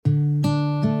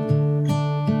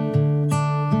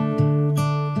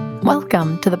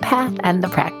Welcome to The Path and the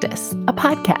Practice, a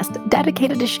podcast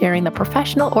dedicated to sharing the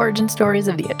professional origin stories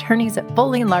of the attorneys at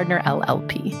Foley and Lardner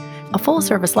LLP, a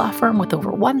full-service law firm with over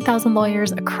 1,000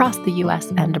 lawyers across the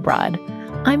U.S. and abroad.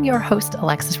 I'm your host,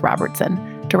 Alexis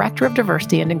Robertson, Director of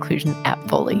Diversity and Inclusion at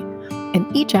Foley. In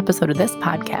each episode of this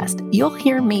podcast, you'll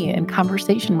hear me in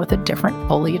conversation with a different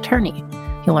Foley attorney.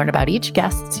 You'll learn about each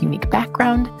guest's unique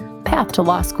background, path to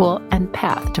law school, and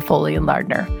path to Foley and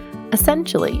Lardner.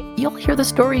 Essentially, you'll hear the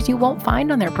stories you won't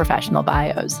find on their professional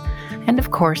bios. And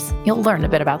of course, you'll learn a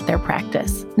bit about their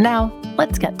practice. Now,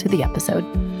 let's get to the episode.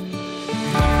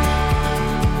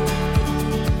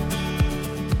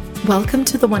 Welcome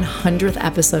to the 100th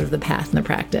episode of The Path and the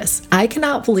Practice. I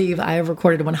cannot believe I have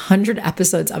recorded 100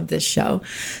 episodes of this show.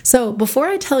 So before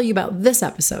I tell you about this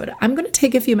episode, I'm going to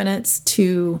take a few minutes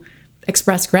to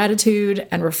express gratitude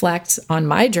and reflect on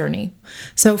my journey.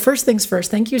 So first things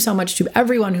first, thank you so much to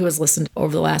everyone who has listened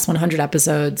over the last 100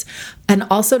 episodes, and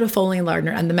also to Foley and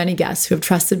Lardner and the many guests who have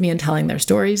trusted me in telling their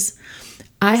stories.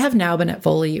 I have now been at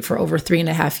Foley for over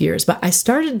 3.5 years, but I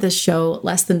started this show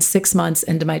less than 6 months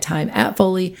into my time at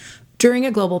Foley during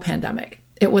a global pandemic.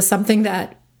 It was something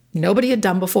that nobody had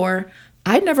done before.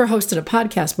 I'd never hosted a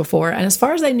podcast before, and as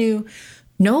far as I knew,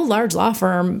 no large law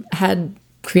firm had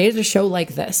created a show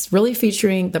like this, really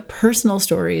featuring the personal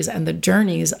stories and the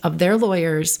journeys of their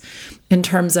lawyers in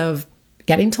terms of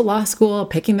getting to law school,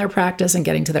 picking their practice, and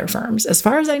getting to their firms. As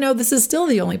far as I know, this is still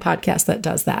the only podcast that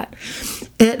does that.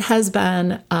 It has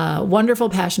been a wonderful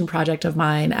passion project of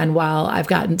mine, and while I've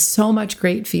gotten so much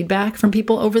great feedback from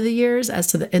people over the years as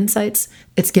to the insights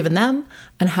it's given them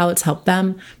and how it's helped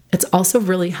them, it's also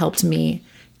really helped me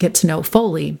get to know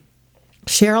Foley,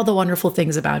 share all the wonderful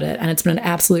things about it, and it's been an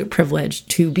absolute privilege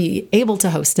to be able to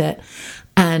host it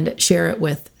and share it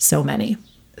with so many.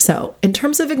 So in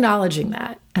terms of acknowledging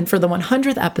that, and for the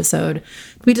 100th episode,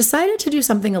 we decided to do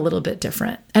something a little bit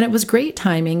different. And it was great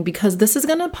timing because this is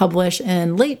going to publish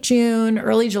in late June,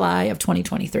 early July of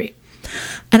 2023.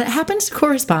 And it happens to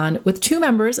correspond with two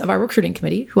members of our recruiting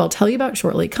committee, who I'll tell you about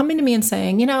shortly, coming to me and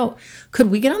saying,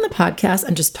 could we get on the podcast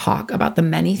and just talk about the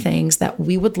many things that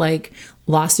we would like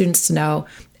law students to know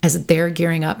as they're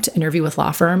gearing up to interview with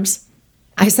law firms?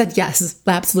 I said, yes,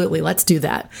 absolutely. Let's do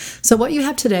that. So what you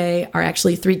have today are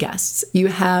actually three guests. You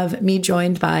have me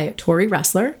joined by Tori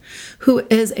Roessler, who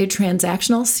is a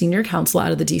transactional senior counsel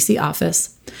out of the DC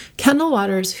office, Kendall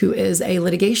Waters, who is a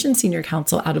litigation senior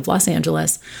counsel out of Los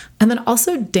Angeles, and then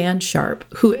also Dan Sharpe,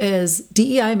 who is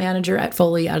DEI manager at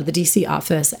Foley out of the DC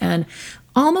office, and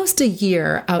almost a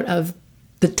year out of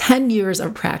the 10 years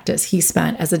of practice he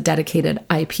spent as a dedicated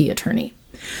IP attorney.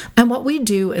 And what we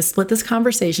do is split this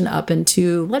conversation up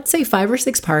into, let's say, 5 or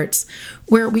 6 parts,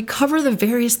 where we cover the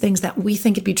various things that we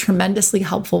think would be tremendously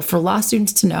helpful for law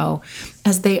students to know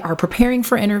as they are preparing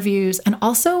for interviews, and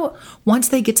also once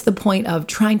they get to the point of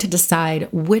trying to decide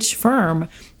which firm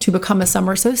to become a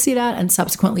summer associate at and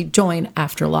subsequently join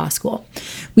after law school.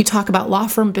 We talk about law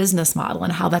firm business model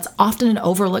and how that's often an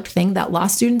overlooked thing that law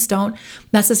students don't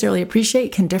necessarily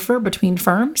appreciate, can differ between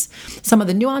firms, some of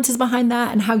the nuances behind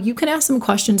that, and how you can ask some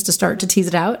questions to start to tease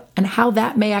it out, and how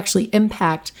that may actually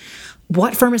impact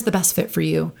what firm is the best fit for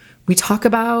you. We talk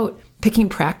about picking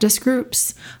practice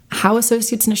groups, how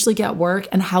associates initially get work,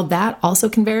 and how that also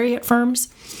can vary at firms.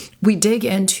 We dig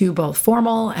into both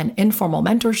formal and informal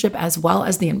mentorship, as well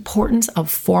as the importance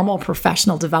of formal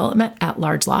professional development at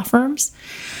large law firms.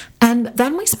 And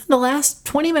then we spend the last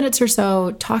 20 minutes or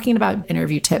so talking about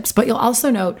interview tips, but you'll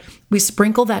also note we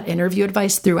sprinkle that interview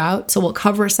advice throughout. So we'll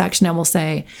cover a section and we'll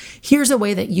say, here's a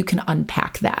way that you can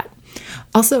unpack that.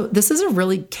 Also, this is a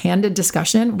really candid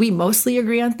discussion. We mostly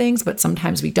agree on things, but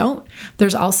sometimes we don't.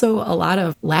 There's also a lot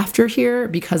of laughter here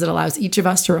because it allows each of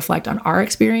us to reflect on our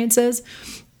experiences.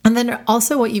 And then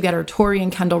also what you get are Tori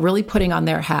and Kendall really putting on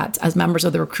their hats as members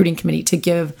of the recruiting committee to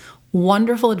give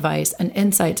wonderful advice and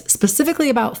insights specifically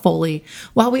about Foley,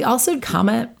 while we also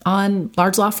comment on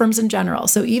large law firms in general.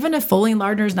 So even if Foley and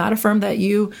Lardner is not a firm that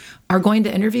you are going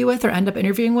to interview with or end up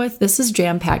interviewing with, this is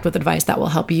jam-packed with advice that will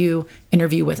help you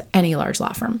interview with any large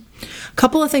law firm. A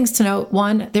couple of things to note.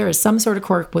 One, there is some sort of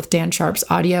quirk with Dan Sharpe's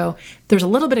audio. There's a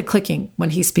little bit of clicking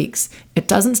when he speaks. It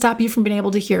doesn't stop you from being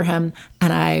able to hear him,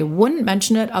 and I wouldn't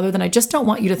mention it other than I just don't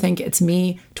want you to think it's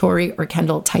me, Tori, or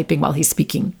Kendall typing while he's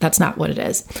speaking. That's not what it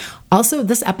is. Also,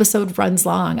 this episode runs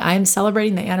long. I am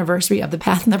celebrating the anniversary of The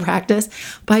Path and the Practice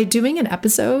by doing an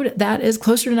episode that is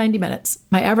closer to 90 minutes.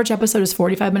 My average episode is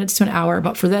 45 minutes to an hour,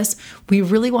 but for this, we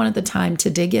really wanted the time to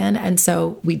dig in, and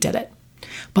so we did it.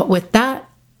 But with that,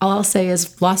 all I'll say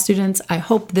is, law students, I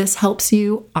hope this helps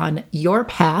you on your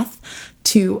path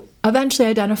to eventually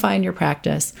identify in your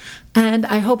practice. And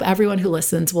I hope everyone who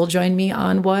listens will join me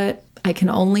on what I can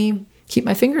only keep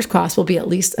my fingers crossed will be at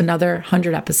least another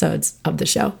 100 episodes of the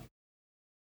show.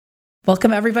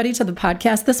 Welcome, everybody, to the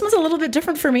podcast. This was a little bit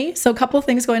different for me. So a couple of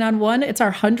things going on. One, it's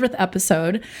our 100th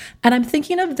episode. And I'm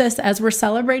thinking of this as we're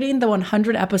celebrating the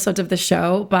 100 episodes of the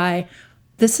show by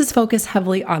this is focused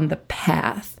heavily on the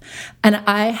path. And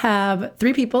I have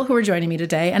 3 people who are joining me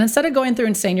today. And instead of going through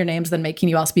and saying your names, then making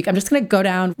you all speak, I'm just going to go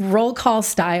down roll call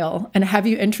style and have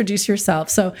you introduce yourself.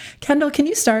 So Kendall, can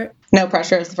you start? No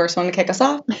pressure is the first one to kick us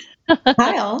off.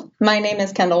 Hi, all. My name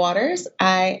is Kendall Waters.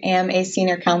 I am a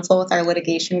senior counsel with our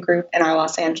litigation group in our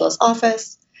Los Angeles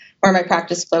office, where my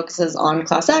practice focuses on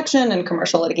class action and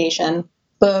commercial litigation.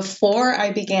 Before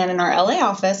I began in our LA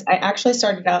office, I actually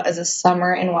started out as a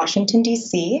summer in Washington,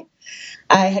 D.C.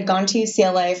 I had gone to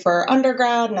UCLA for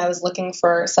undergrad, and I was looking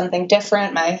for something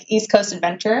different, my East Coast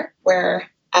adventure, where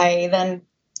I then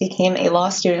became a law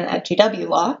student at GW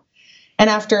Law. And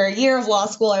after a year of law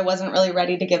school, I wasn't really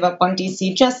ready to give up on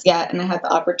DC just yet. And I had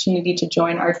the opportunity to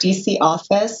join our DC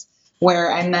office,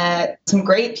 where I met some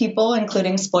great people,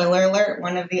 including, spoiler alert,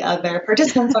 one of the other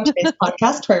participants on today's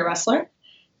podcast, Tori Roessler.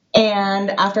 And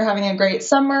after having a great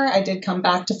summer, I did come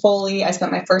back to Foley. I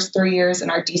spent my first 3 years in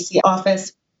our DC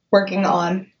office working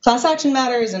on class action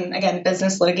matters and, again,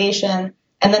 business litigation,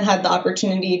 and then had the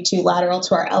opportunity to lateral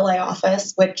to our LA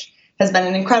office, which has been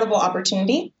an incredible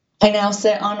opportunity. I now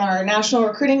sit on our national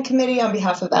recruiting committee on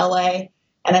behalf of LA,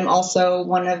 and I'm also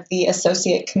one of the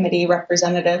associate committee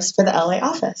representatives for the LA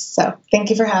office. So thank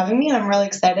you for having me, and I'm really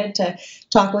excited to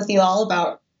talk with you all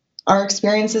about our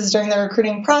experiences during the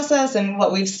recruiting process and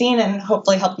what we've seen, and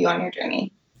hopefully help you on your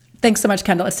journey. Thanks so much,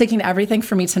 Kendall. It's taking everything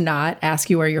for me to not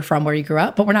ask you where you're from, where you grew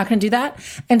up, but we're not going to do that.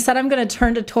 Instead, I'm going to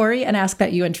turn to Tori and ask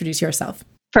that you introduce yourself.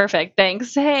 Perfect.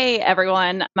 Thanks. Hey,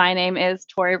 everyone. My name is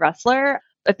Tori Roessler.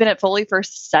 I've been at Foley for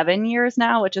 7 years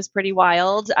now, which is pretty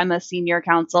wild. I'm a senior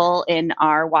counsel in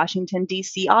our Washington,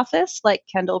 D.C. office, like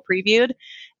Kendall previewed.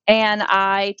 And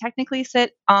I technically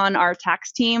sit on our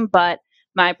tax team, but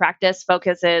my practice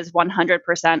focuses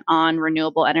 100% on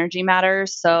renewable energy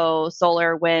matters. So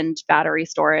solar, wind, battery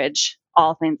storage,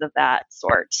 all things of that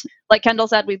sort. Like Kendall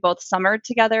said, we both summered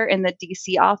together in the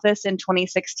DC office in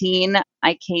 2016.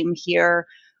 I came here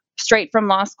straight from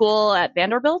law school at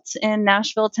Vanderbilt in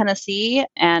Nashville, Tennessee,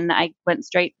 and I went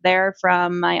straight there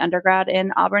from my undergrad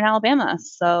in Auburn, Alabama.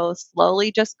 So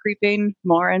slowly just creeping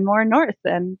more and more north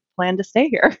and plan to stay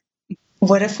here.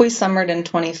 What if we summered in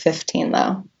 2015,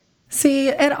 though? See,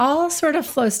 it all sort of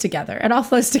flows together. It all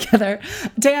flows together.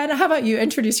 Dan, how about you?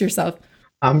 Introduce yourself.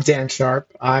 I'm Dan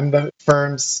Sharpe. I'm the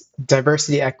firm's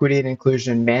diversity, equity, and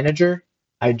inclusion manager.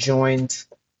 I joined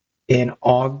in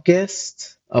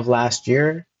August of last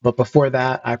year. But before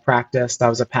that, I practiced. I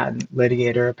was a patent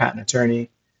litigator, a patent attorney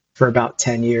for about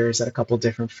 10 years at a couple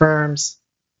different firms.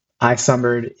 I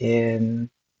summered in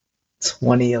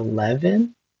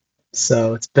 2011.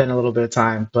 So it's been a little bit of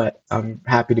time, but I'm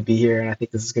happy to be here. And I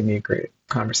think this is going to be a great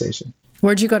conversation.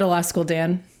 Where'd you go to law school,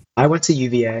 Dan? I went to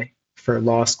UVA for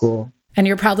law school. And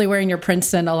you're probably wearing your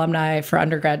Princeton alumni for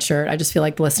undergrad shirt. I just feel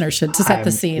like the listeners should to set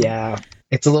the scene. Yeah,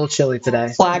 it's a little chilly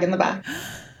today. Flag in the back.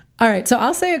 All right. So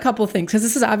I'll say a couple of things because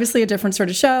this is obviously a different sort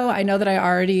of show. I know that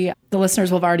the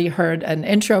listeners will have already heard an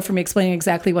intro from me explaining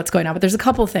exactly what's going on, but there's a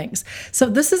couple of things. So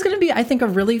this is going to be, I think, a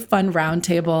really fun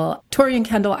roundtable. Tori and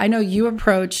Kendall, I know you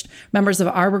approached members of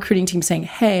our recruiting team saying,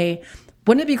 hey,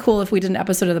 wouldn't it be cool if we did an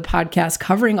episode of the podcast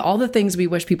covering all the things we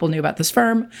wish people knew about this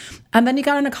firm? And then you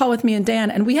got on a call with me and Dan,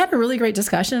 and we had a really great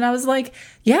discussion. And I was like,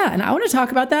 yeah, and I want to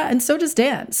talk about that. And so does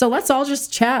Dan. So let's all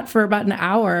just chat for about an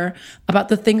hour about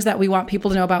the things that we want people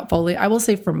to know about Foley. I will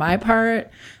say for my part,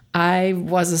 I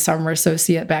was a summer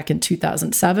associate back in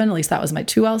 2007. At least that was my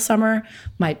 2L summer.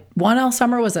 My 1L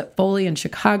summer was at Foley in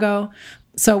Chicago.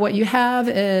 So what you have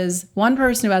is one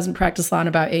person who hasn't practiced law in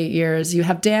about 8 years. You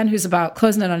have Dan, who's about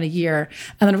closing it on a year.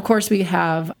 And then, of course, we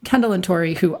have Kendall and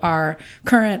Tori, who are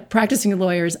current practicing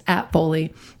lawyers at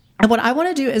Foley. And what I want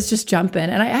to do is just jump in.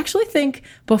 And I actually think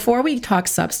before we talk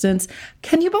substance,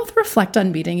 can you both reflect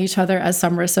on meeting each other as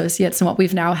summer associates and what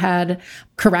we've now had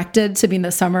corrected to be in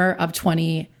the summer of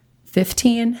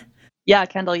 2015? Yeah,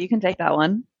 Kendall, you can take that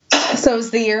one. So it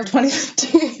was the year of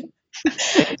 2015.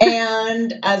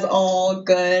 And as all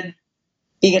good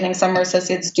beginning summer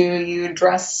associates do, you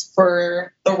dress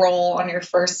for the role on your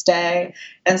first day.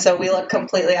 And so we look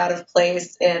completely out of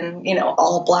place in,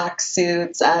 all black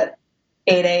suits at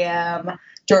 8 a.m.,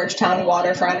 Georgetown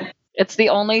waterfront. It's the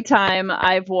only time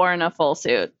I've worn a full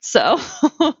suit. So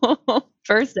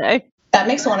first day. That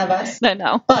makes one of us. I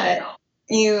know. But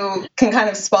you can kind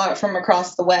of spot from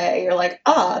across the way. You're like,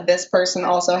 this person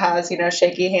also has,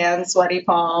 shaky hands, sweaty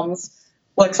palms,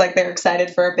 looks like they're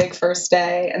excited for a big first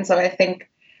day. And so I think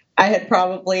I had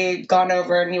probably gone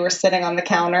over and you were sitting on the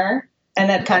counter and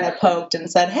had kind of poked and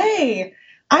said, hey,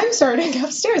 I'm starting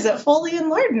upstairs at Foley and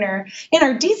Lardner in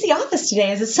our DC office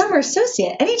today as a summer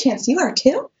associate. Any chance you are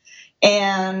too?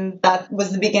 And that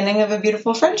was the beginning of a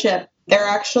beautiful friendship. There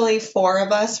are actually 4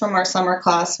 of us from our summer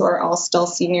class who are all still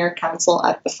senior counsel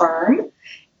at the firm.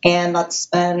 And that's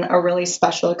been a really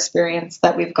special experience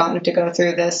that we've gotten to go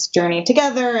through this journey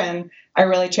together. And I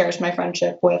really cherish my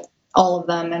friendship with all of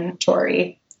them, and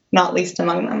Tori, not least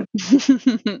among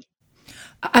them.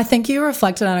 I think you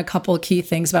reflected on a couple of key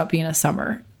things about being a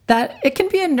summer, that it can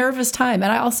be a nervous time.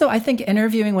 And I think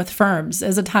interviewing with firms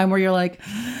is a time where you're like,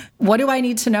 what do I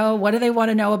need to know? What do they want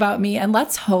to know about me? And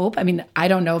let's hope, I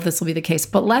don't know if this will be the case,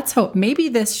 but let's hope maybe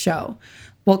this show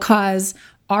will cause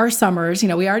our summers,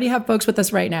 we already have folks with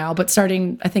us right now, but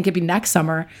starting, I think it'd be next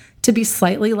summer, to be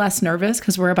slightly less nervous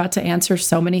because we're about to answer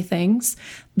so many things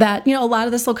that, a lot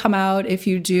of this will come out if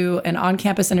you do an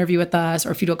on-campus interview with us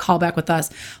or if you do a callback with us.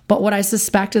 But what I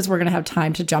suspect is we're going to have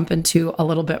time to jump into a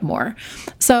little bit more.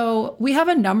 So we have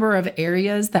a number of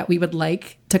areas that we would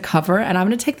like to cover, and I'm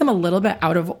going to take them a little bit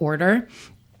out of order.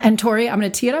 And Tori, I'm going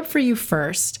to tee it up for you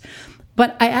first.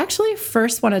 But I actually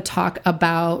first want to talk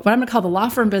about what I'm going to call the law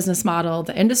firm business model,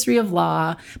 the industry of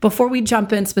law, before we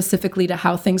jump in specifically to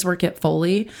how things work at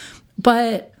Foley.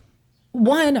 But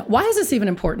one, why is this even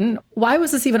important? Why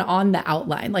was this even on the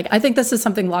outline? I think this is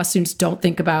something law students don't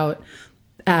think about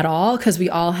at all because we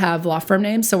all have law firm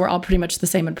names. So we're all pretty much the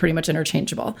same and pretty much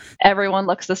interchangeable. Everyone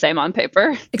looks the same on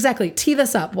paper. Exactly. Tee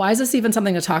this up. Why is this even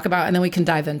something to talk about? And then we can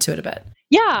dive into it a bit.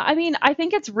 Yeah, I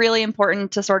think it's really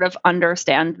important to sort of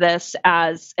understand this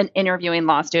as an interviewing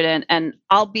law student. And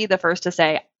I'll be the first to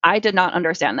say, I did not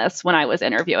understand this when I was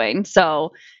interviewing.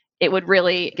 So it would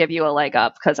really give you a leg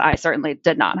up because I certainly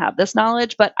did not have this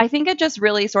knowledge. But I think it just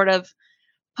really sort of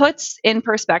puts in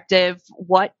perspective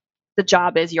what the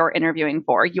job is you're interviewing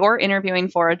for. You're interviewing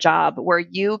for a job where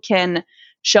you can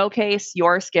showcase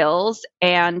your skills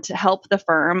and help the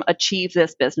firm achieve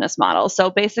this business model. So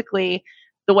basically,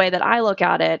 the way that I look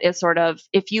at it is sort of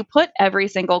if you put every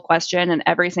single question and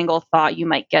every single thought you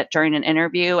might get during an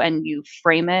interview and you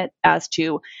frame it as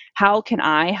to how can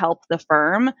I help the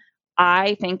firm,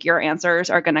 I think your answers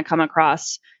are going to come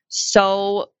across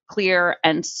so clear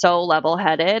and so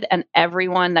level-headed, and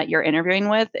everyone that you're interviewing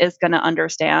with is going to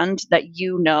understand that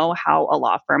you know how a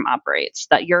law firm operates,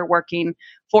 that you're working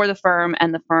for the firm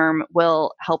and the firm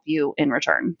will help you in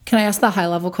return. Can I ask the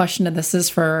high-level question? And this is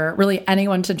for really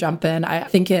anyone to jump in. I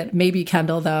think it may be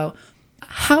Kendall, though.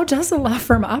 How does a law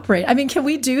firm operate? Can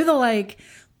we do the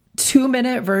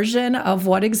 2-minute version of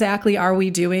what exactly are we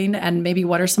doing and maybe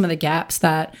what are some of the gaps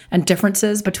and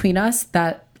differences between us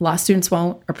that law students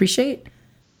won't appreciate?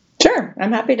 Sure.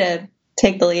 I'm happy to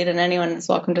take the lead, and anyone is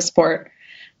welcome to support.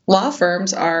 Law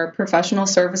firms are professional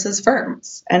services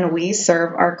firms, and we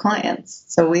serve our clients.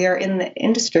 So we are in the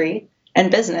industry and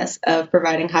business of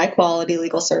providing high-quality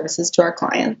legal services to our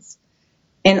clients.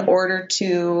 In order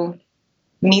to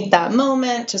meet that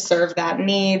moment, to serve that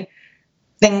need,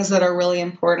 things that are really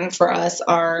important for us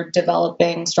are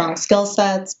developing strong skill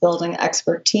sets, building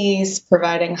expertise,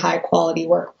 providing high-quality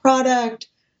work product,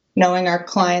 knowing our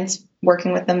clients,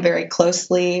 working with them very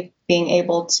closely, being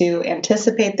able to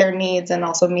anticipate their needs and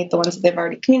also meet the ones that they've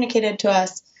already communicated to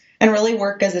us, and really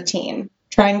work as a team,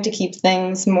 trying to keep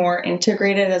things more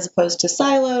integrated as opposed to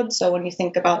siloed. So when you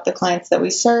think about the clients that we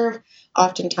serve,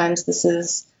 oftentimes this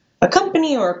is a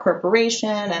company or a corporation,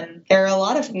 and there are a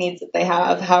lot of needs that they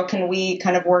have. How can we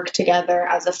kind of work together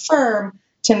as a firm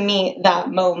to meet that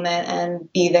moment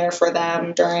and be there for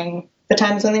them during the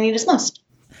times when they need us most?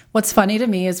 What's funny to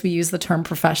me is we use the term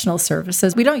professional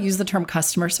services. We don't use the term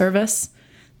customer service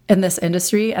in this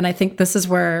industry. And I think this is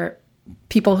where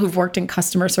people who've worked in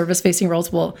customer service facing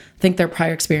roles will think their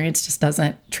prior experience just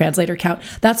doesn't translate or count.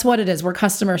 That's what it is. We're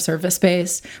customer service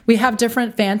based. We have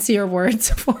different fancier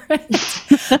words for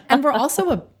it. And we're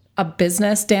also a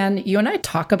business. Dan, you and I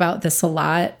talk about this a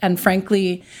lot. And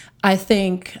frankly, I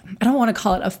think, I don't want to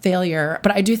call it a failure,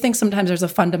 but I do think sometimes there's a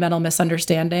fundamental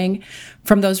misunderstanding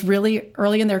from those really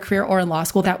early in their career or in law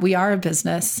school that we are a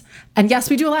business. And yes,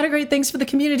 we do a lot of great things for the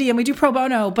community and we do pro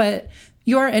bono, but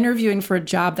you are interviewing for a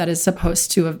job that is supposed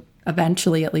to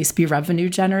eventually at least be revenue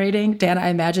generating. Dan, I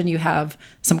imagine you have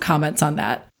some comments on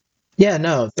that. Yeah,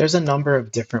 no, there's a number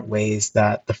of different ways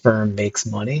that the firm makes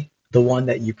money. The one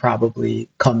that you probably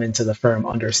come into the firm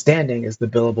understanding is the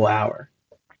billable hour.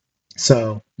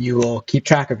 So you will keep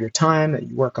track of your time that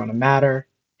you work on a matter,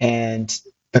 and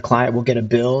the client will get a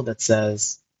bill that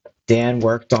says, Dan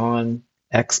worked on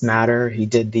X matter. He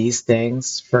did these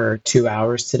things for 2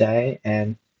 hours today,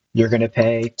 and you're going to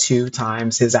pay 2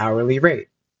 times his hourly rate.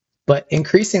 But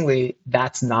increasingly,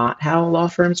 that's not how law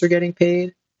firms are getting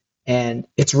paid. And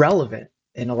it's relevant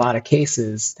in a lot of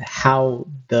cases to how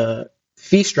the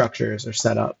fee structures are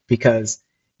set up, because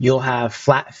you'll have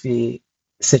flat fee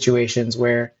situations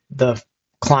where the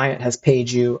client has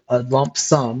paid you a lump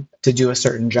sum to do a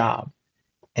certain job.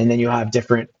 And then you'll have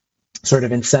different sort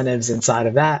of incentives inside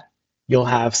of that. You'll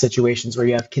have situations where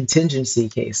you have contingency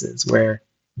cases where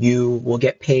you will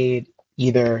get paid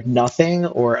either nothing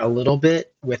or a little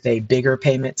bit with a bigger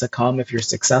payment to come if you're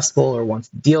successful, or once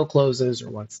the deal closes, or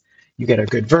once you get a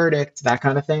good verdict, that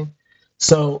kind of thing.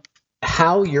 So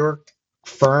how your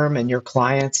firm and your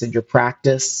clients and your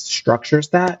practice structures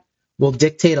that will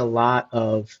dictate a lot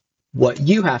of what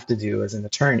you have to do as an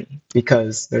attorney,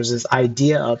 because there's this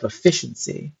idea of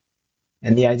efficiency.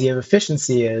 And the idea of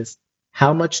efficiency is,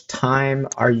 how much time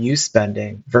are you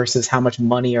spending versus how much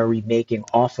money are we making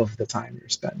off of the time you're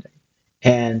spending?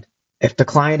 And if the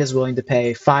client is willing to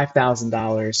pay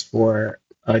 $5,000 for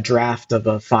a draft of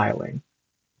a filing,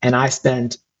 and I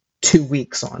spend 2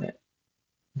 weeks on it,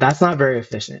 that's not very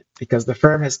efficient, because the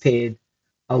firm has paid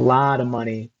a lot of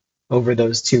money over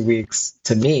those 2 weeks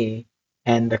to me,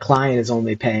 and the client is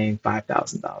only paying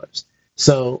 $5,000.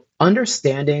 So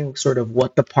understanding sort of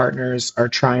what the partners are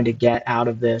trying to get out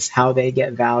of this, how they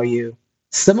get value.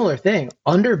 Similar thing,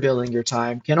 underbilling your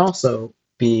time can also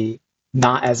be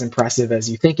not as impressive as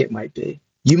you think it might be.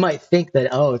 You might think that,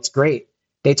 oh, it's great.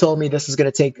 They told me this is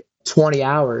going to take 20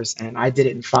 hours and I did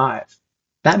it in 5.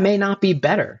 That may not be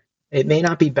better. It may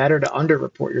not be better to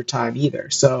underreport your time either.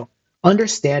 So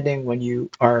understanding when you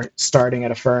are starting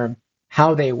at a firm,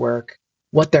 how they work,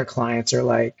 what their clients are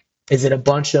like. Is it a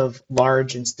bunch of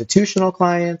large institutional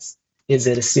clients? Is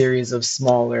it a series of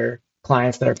smaller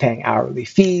clients that are paying hourly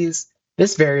fees?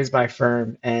 This varies by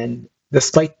firm, and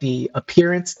despite the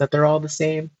appearance that they're all the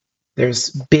same, there's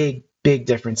big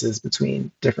differences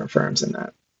between different firms in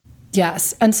that.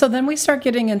 Yes. And so then we start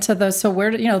getting into those. So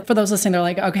where, for those listening, they're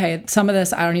like, okay, some of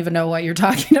this, I don't even know what you're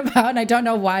talking about. And I don't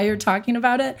know why you're talking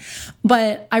about it.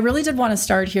 But I really did want to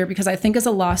start here because I think as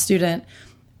a law student,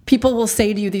 people will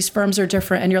say to you, these firms are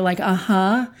different. And you're like,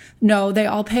 no, they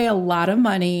all pay a lot of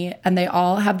money and they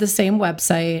all have the same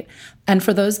website. And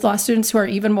for those law students who are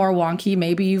even more wonky,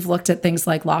 maybe you've looked at things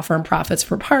like law firm profits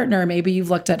per partner, maybe you've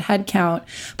looked at headcount,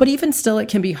 but even still, it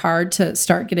can be hard to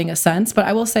start getting a sense. But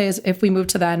I will say, is if we move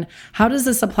to then, how does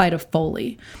this apply to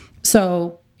Foley?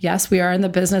 So yes, we are in the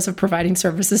business of providing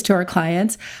services to our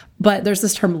clients, but there's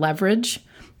this term leverage.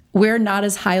 We're not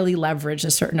as highly leveraged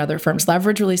as certain other firms.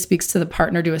 Leverage really speaks to the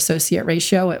partner to associate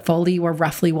ratio. At Foley, we're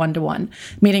roughly 1-to-1,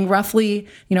 meaning roughly,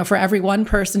 for every one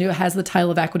person who has the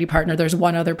title of equity partner, there's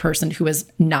one other person who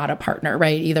is not a partner,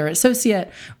 right? Either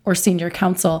associate or senior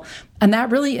counsel. And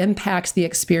that really impacts the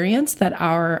experience that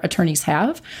our attorneys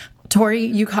have. Tori,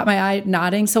 you caught my eye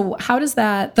nodding. So how does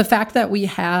that, the fact that we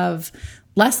have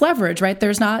less leverage, right?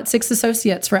 There's not 6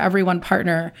 associates for every one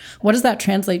partner. What does that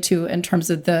translate to in terms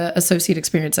of the associate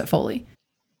experience at Foley?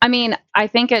 I mean, I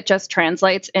think it just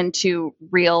translates into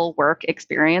real work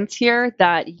experience here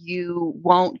that you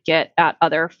won't get at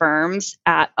other firms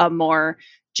at a more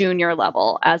junior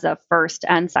level as a first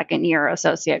and second year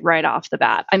associate right off the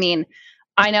bat. I mean,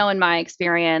 I know in my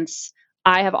experience,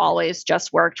 I have always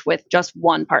just worked with just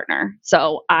one partner.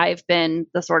 So I've been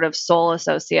the sort of sole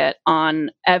associate on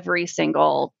every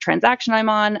single transaction I'm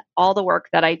on, all the work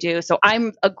that I do. So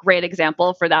I'm a great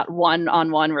example for that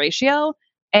one-on-one ratio.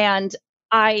 And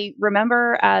I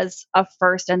remember as a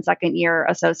first and second year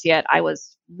associate, I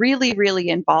was really, really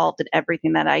involved in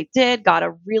everything that I did, got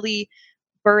a really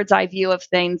bird's eye view of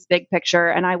things, big picture.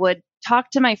 And I would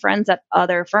talk to my friends at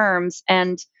other firms,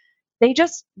 and they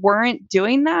just weren't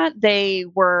doing that. They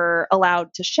were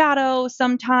allowed to shadow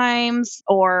sometimes,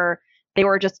 or they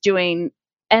were just doing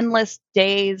endless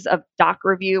days of doc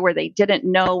review where they didn't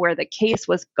know where the case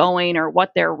was going or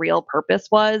what their real purpose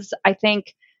was. I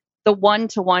think the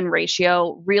 1-to-1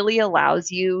 ratio really allows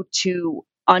you to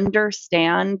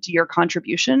understand your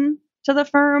contribution to the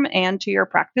firm and to your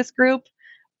practice group.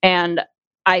 And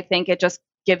I think it just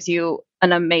gives you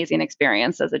an amazing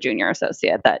experience as a junior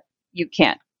associate that you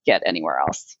can't get anywhere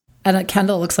else. And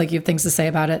Kendall, looks like you have things to say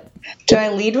about it. Do I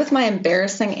lead with my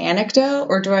embarrassing anecdote,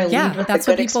 or do I lead with the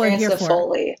good experience of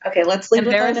Foley? Okay, let's lead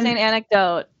with an embarrassing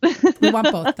anecdote. We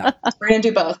want both, though. We're going to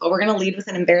do both, but we're going to lead with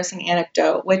an embarrassing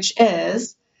anecdote, which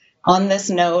is on this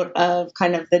note of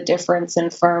kind of the difference in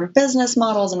firm business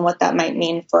models and what that might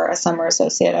mean for a summer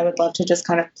associate. I would love to just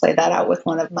kind of play that out with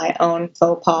one of my own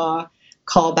faux pas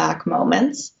callback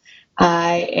moments.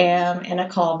 I am in a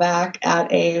callback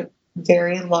at a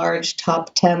very large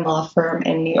top 10 law firm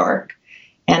in New York.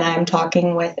 And I'm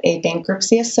talking with a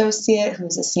bankruptcy associate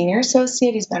who's a senior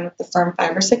associate. He's been with the firm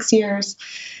 5 or 6 years.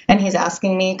 And he's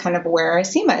asking me kind of where I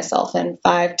see myself in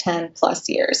 5, 10 plus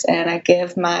years. And I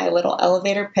give my little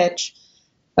elevator pitch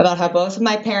about how both of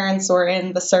my parents were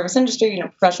in the service industry,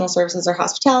 professional services or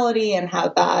hospitality, and how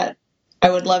that I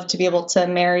would love to be able to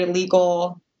marry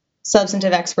legal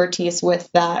substantive expertise with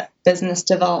that business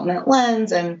development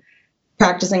lens, and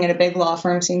practicing at a big law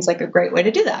firm seems like a great way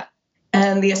to do that.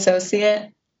 And the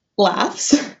associate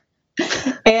laughs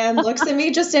and looks at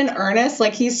me just in earnest,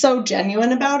 like he's so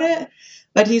genuine about it.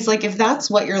 But he's like, if that's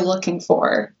what you're looking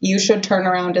for, you should turn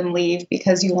around and leave,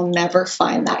 because you will never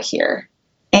find that here.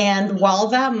 And while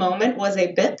that moment was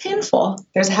a bit painful,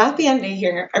 there's a happy ending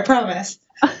here, I promise.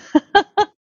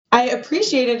 I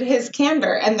appreciated his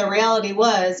candor. And the reality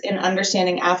was, in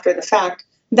understanding after the fact,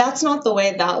 that's not the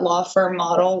way that law firm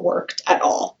model worked at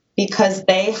all, because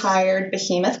they hired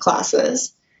behemoth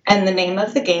classes. And the name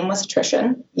of the game was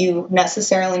attrition. You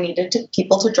necessarily needed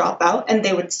people to drop out, and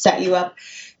they would set you up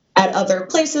at other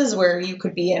places where you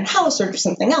could be in-house or do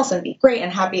something else and be great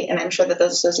and happy. And I'm sure that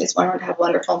those associates went on to have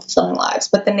wonderful and fulfilling lives.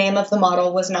 But the name of the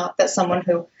model was not that someone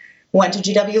who went to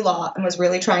GW Law and was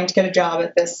really trying to get a job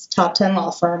at this top 10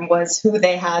 law firm was who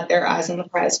they had their eyes on the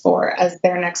prize for as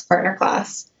their next partner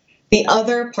class. The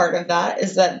other part of that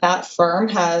is that that firm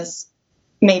has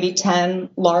maybe 10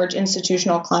 large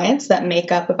institutional clients that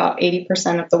make up about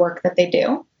 80% of the work that they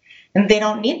do. And they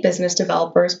don't need business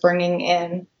developers bringing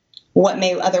in what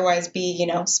may otherwise be,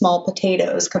 small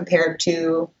potatoes compared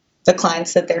to the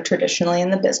clients that they're traditionally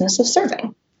in the business of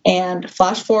serving. And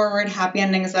flash forward, happy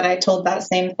ending is that I told that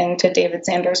same thing to David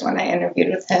Sanders when I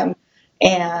interviewed with him.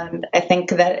 And I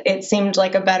think that it seemed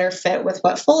like a better fit with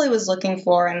what Foley was looking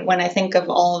for. And when I think of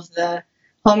all of the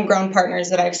homegrown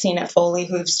partners that I've seen at Foley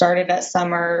who've started as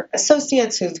summer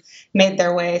associates, who've made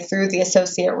their way through the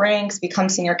associate ranks, become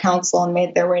senior counsel, and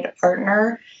made their way to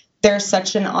partner, there's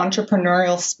such an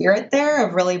entrepreneurial spirit there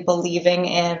of really believing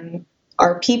in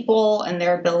our people and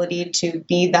their ability to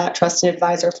be that trusted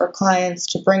advisor for clients,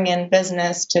 to bring in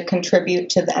business, to contribute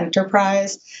to the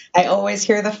enterprise. I always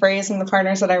hear the phrase in the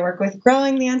partners that I work with,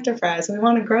 growing the enterprise. We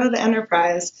want to grow the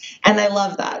enterprise. And I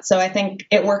love that. So I think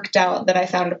it worked out that I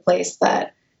found a place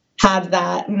that had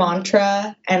that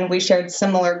mantra and we shared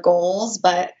similar goals,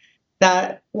 but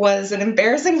that was an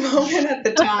embarrassing moment at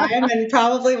the time and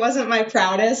probably wasn't my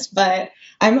proudest, but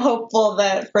I'm hopeful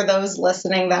that for those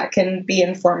listening, that can be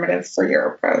informative for your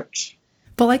approach.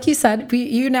 But like you said,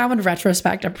 you now in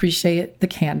retrospect appreciate the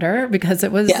candor because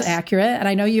it was accurate. And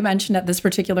I know you mentioned at this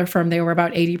particular firm, they were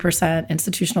about 80%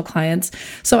 institutional clients.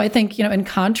 So I think, in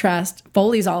contrast,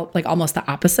 Foley's almost the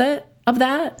opposite of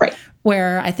that, right?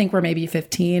 Where I think we're maybe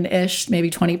 15-ish, maybe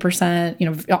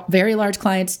 20%, very large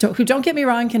clients who, don't get me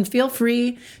wrong, can feel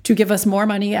free to give us more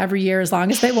money every year as long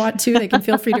as they want to. They can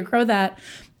feel free to grow that.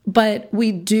 But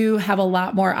we do have a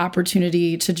lot more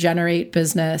opportunity to generate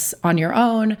business on your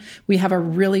own. We have a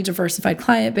really diversified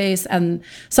client base. And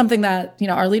something that,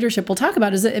 our leadership will talk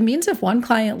about is that it means if one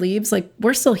client leaves,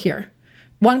 we're still here.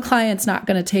 One client's not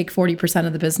going to take 40%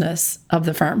 of the business of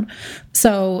the firm.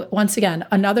 So once again,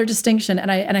 another distinction.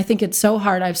 And I think it's so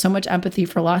hard. I have so much empathy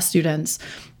for law students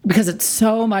because it's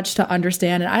so much to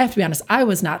understand. And I have to be honest, I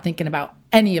was not thinking about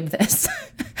any of this.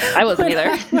 I wasn't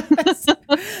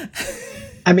either.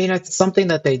 I mean, it's something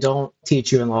that they don't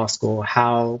teach you in law school,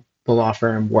 how the law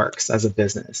firm works as a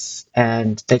business.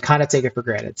 And they kind of take it for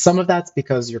granted. Some of that's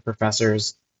because your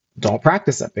professors don't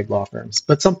practice at big law firms,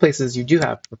 but some places you do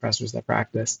have professors that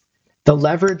practice. The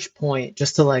leverage point,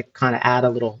 just to kind of add a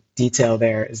little detail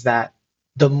there, is that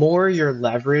the more you're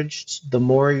leveraged, the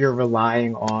more you're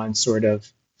relying on sort of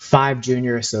 5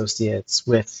 junior associates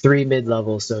with 3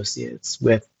 mid-level associates,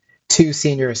 with 2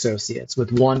 senior associates,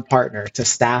 with 1 partner to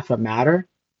staff a matter.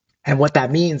 And what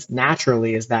that means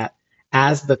naturally is that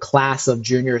as the class of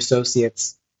junior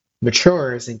associates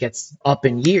matures and gets up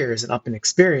in years and up in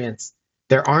experience,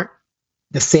 there aren't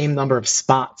the same number of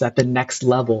spots at the next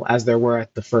level as there were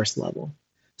at the first level.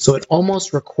 So it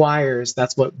almost requires,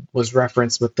 that's what was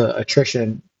referenced with the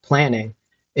attrition planning,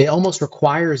 it almost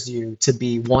requires you to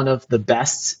be one of the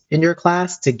best in your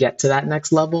class to get to that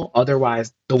next level.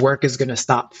 Otherwise, the work is going to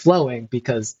stop flowing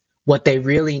because what they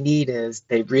really need is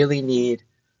they really need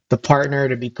the partner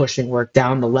to be pushing work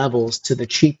down the levels to the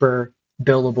cheaper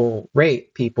billable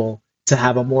rate people to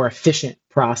have a more efficient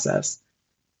process.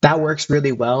 That works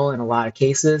really well in a lot of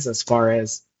cases as far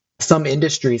as some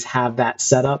industries have that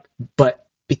set up. But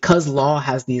because law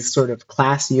has these sort of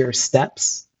classier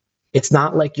steps, It's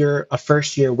not like you're a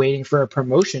first year waiting for a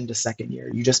promotion to second year.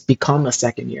 You just become a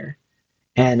second year,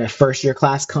 and a first year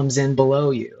class comes in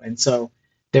below you. And so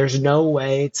there's no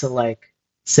way to like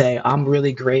say, I'm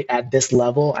really great at this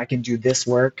level, I can do this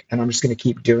work, and I'm just going to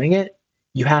keep doing it.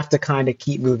 You have to kind of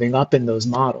keep moving up in those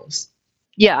models.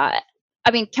 Yeah.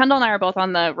 I mean, Kendall and I are both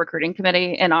on the recruiting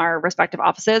committee in our respective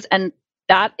offices, and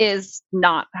that is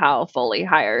not how Foley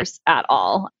hires at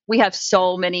all. We have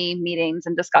so many meetings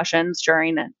and discussions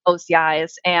during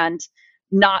OCIs, and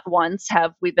not once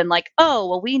have we been like, oh,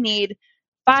 well, we need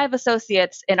 5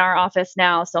 associates in our office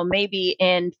now. So maybe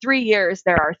in 3 years,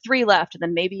 there are 3 left. And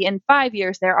then maybe in 5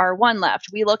 years, there are 1 left.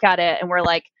 We look at it and we're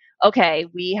like, okay,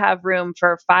 we have room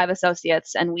for 5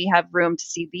 associates, and we have room to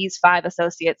see these 5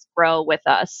 associates grow with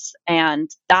us. And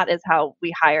that is how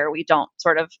we hire. We don't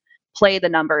sort of play the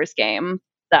numbers game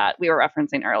that we were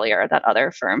referencing earlier that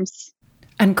other firms.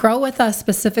 And grow with us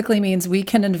specifically means we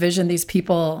can envision these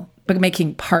people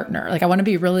making partner. Like, I want to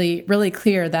be really, really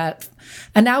clear that,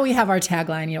 and now we have our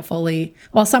tagline, Foley,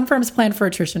 while some firms plan for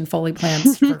attrition, Foley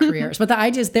plans for careers. But the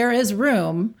idea is there is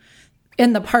room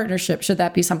in the partnership, should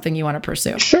that be something you want to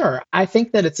pursue? Sure. I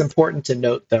think that it's important to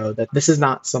note, though, that this is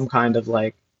not some kind of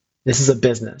like, this is a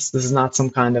business. This is not some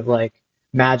kind of like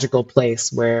magical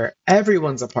place where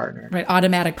everyone's a partner. Right.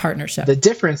 Automatic partnership. The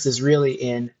difference is really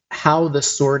in how the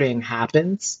sorting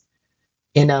happens.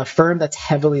 In a firm that's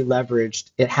heavily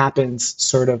leveraged, it happens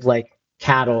sort of like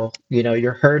cattle.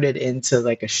 You're herded into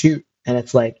like a chute, and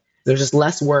it's like there's just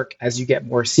less work as you get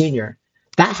more senior.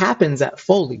 That happens at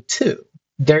Foley too.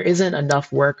 There isn't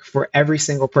enough work for every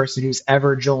single person who's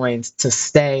ever joined to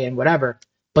stay and whatever.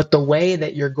 But the way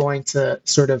that you're going to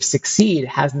sort of succeed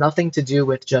has nothing to do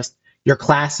with just your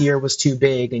class year was too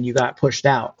big and you got pushed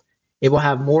out. It will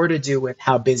have more to do with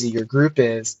how busy your group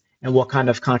is and what kind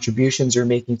of contributions you're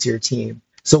making to your team.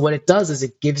 So what it does is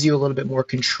it gives you a little bit more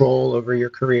control over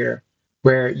your career,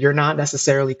 where you're not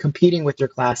necessarily competing with your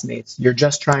classmates. You're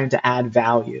just trying to add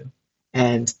value.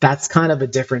 And that's kind of a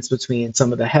difference between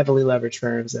some of the heavily leveraged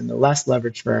firms and the less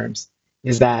leveraged firms,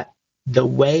 is that the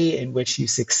way in which you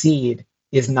succeed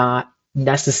is not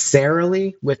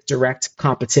necessarily with direct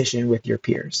competition with your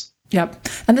peers. Yep.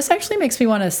 And this actually makes me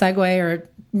want to segue or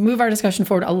move our discussion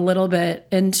forward a little bit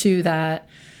into that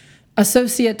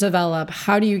associate develop.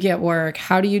 How do you get work?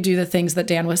 How do you do the things that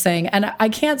Dan was saying? And I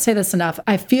can't say this enough.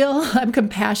 I feel I'm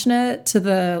compassionate to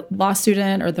the law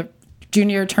student or the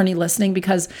junior attorney listening,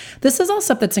 because this is all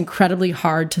stuff that's incredibly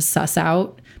hard to suss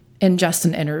out in just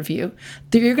an interview.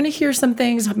 You're going to hear some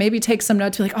things, maybe take some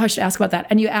notes, be like, oh, I should ask about that.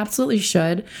 And you absolutely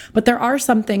should. But there are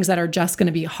some things that are just going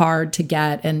to be hard to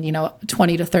get in,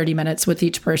 20 to 30 minutes with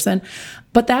each person.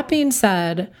 But that being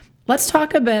said, let's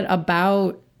talk a bit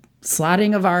about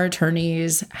slotting of our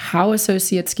attorneys, how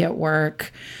associates get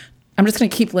work. I'm just going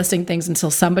to keep listing things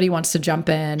until somebody wants to jump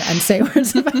in and say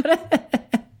words about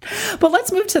it. But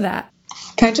let's move to that.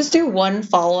 Can I just do one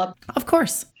follow-up? Of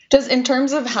course. Just in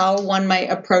terms of how one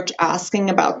might approach asking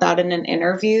about that in an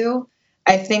interview,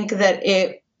 I think that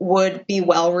it would be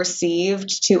well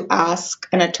received to ask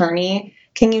an attorney,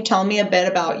 can you tell me a bit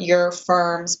about your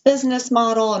firm's business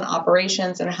model and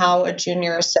operations and how a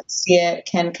junior associate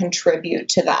can contribute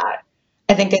to that?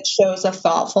 I think it shows a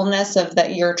thoughtfulness of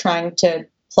that you're trying to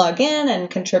plug in and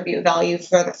contribute value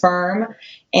for the firm.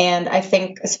 And I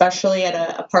think especially at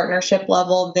a partnership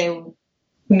level, they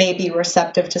may be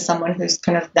receptive to someone who's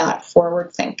kind of that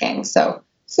forward thinking. So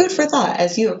food for thought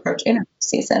as you approach interview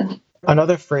season.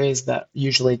 Another phrase that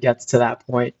usually gets to that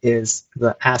point is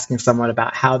asking someone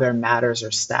about how their matters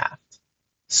are staffed.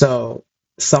 So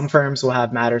some firms will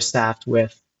have matters staffed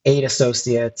with 8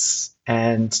 associates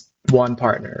and 1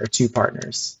 partner or 2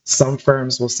 partners. Some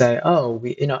firms will say,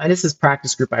 and this is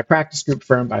practice group by practice group,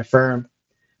 firm by firm.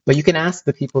 But you can ask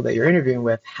the people that you're interviewing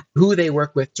with who they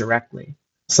work with directly.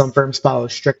 Some firms follow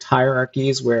strict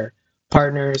hierarchies where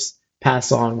partners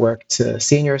pass on work to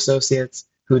senior associates,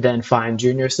 who then find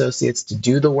junior associates to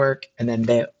do the work, and then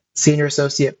the senior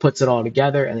associate puts it all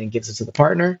together and then gives it to the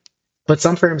partner. But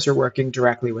some firms are working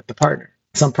directly with the partner.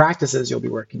 Some practices you'll be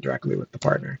working directly with the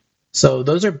partner. So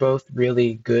those are both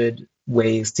really good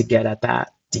ways to get at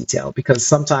that detail, because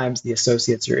sometimes the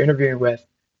associates you're interviewing with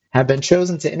have been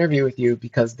chosen to interview with you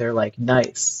because they're like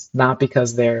nice, not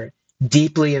because they're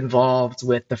deeply involved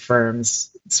with the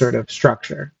firm's sort of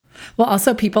structure. Well,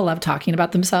 also people love talking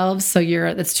about themselves. So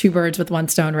it's 2 birds with 1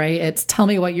 stone, right? It's tell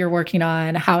me what you're working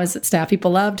on. How is it staffed?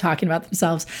 People love talking about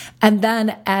themselves. And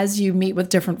then as you meet with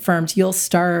different firms, you'll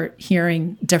start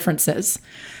hearing differences,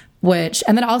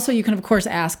 and then also you can, of course,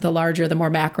 ask the larger, the more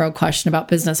macro question about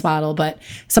business model, but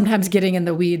sometimes getting in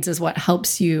the weeds is what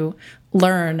helps you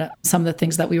learn some of the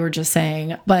things that we were just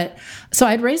saying. But so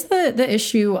I'd raise the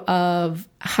issue of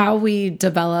how we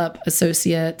develop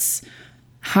associates,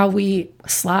 how we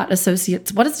slot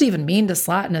associates. What does it even mean to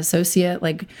slot an associate?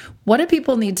 Like, what do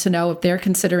people need to know if they're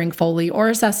considering Foley or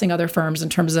assessing other firms in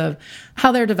terms of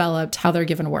how they're developed, how they're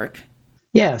given work?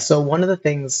 Yeah, so one of the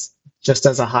things, just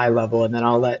as a high level, and then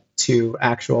I'll let two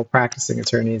actual practicing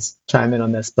attorneys chime in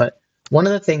on this, but one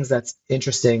of the things that's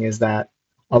interesting is that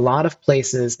a lot of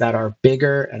places that are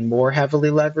bigger and more heavily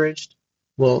leveraged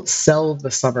will sell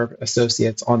the summer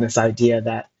associates on this idea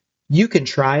that you can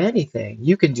try anything,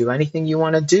 you can do anything you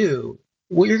want to do.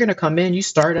 Well, you're going to come in, you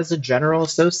start as a general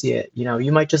associate,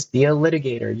 you might just be a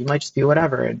litigator, you might just be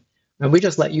whatever, and we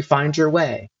just let you find your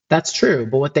way. That's true,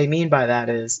 but what they mean by that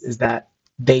is that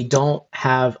they don't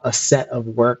have a set of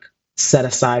work set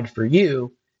aside for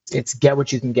you. It's get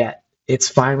what you can get. It's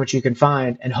find what you can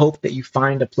find and hope that you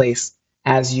find a place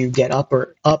as you get up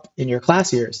in your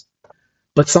class years.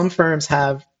 But some firms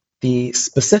have the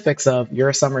specifics of you're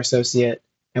a summer associate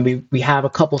and we have a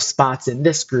couple spots in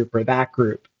this group or that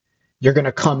group. You're going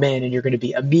to come in and you're going to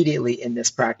be immediately in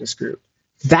this practice group.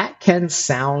 That can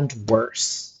sound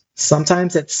worse.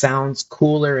 Sometimes it sounds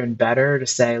cooler and better to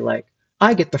say, like,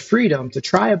 I get the freedom to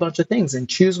try a bunch of things and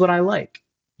choose what I like.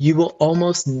 You will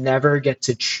almost never get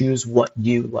to choose what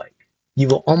you like. You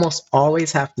will almost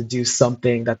always have to do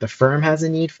something that the firm has a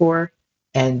need for.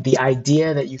 And the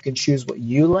idea that you can choose what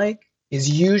you like is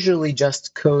usually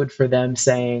just code for them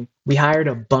saying, we hired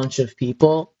a bunch of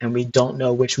people and we don't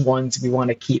know which ones we want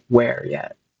to keep where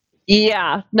yet.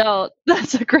 Yeah, no,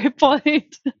 that's a great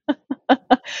point.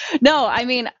 No, I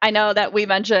mean, I know that we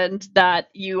mentioned that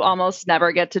you almost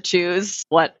never get to choose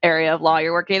what area of law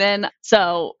you're working in.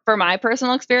 So for my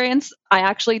personal experience, I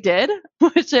actually did,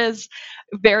 which is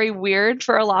very weird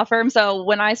for a law firm. So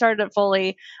when I started at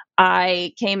Foley,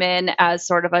 I came in as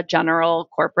sort of a general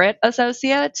corporate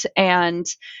associate and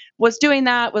was doing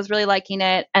that, was really liking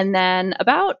it. And then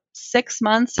about 6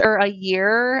 months or a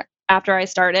year after I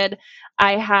started,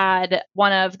 I had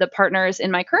one of the partners in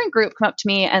my current group come up to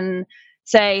me and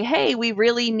say, hey, we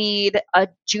really need a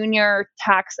junior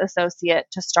tax associate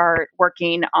to start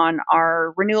working on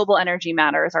our renewable energy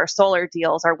matters, our solar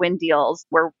deals, our wind deals.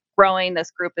 We're growing. This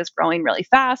group is growing really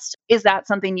fast. Is that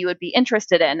something you would be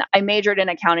interested in? I majored in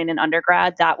accounting in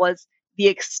undergrad. That was the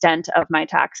extent of my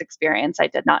tax experience. I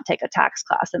did not take a tax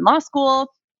class in law school.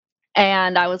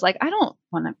 And I was like, I don't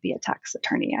want to be a tax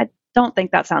attorney. I don't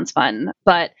think that sounds fun.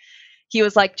 But he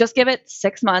was like, just give it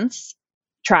 6 months,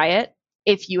 try it.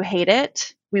 If you hate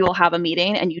it, we will have a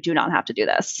meeting and you do not have to do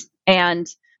this. And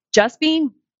just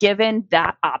being given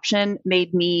that option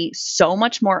made me so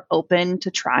much more open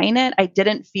to trying it. I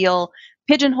didn't feel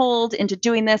pigeonholed into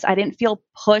doing this. I didn't feel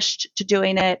pushed to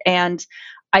doing it. And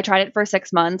I tried it for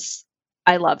 6 months.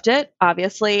 I loved it,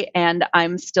 obviously, and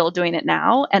I'm still doing it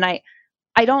now. And I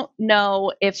don't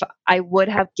know if I would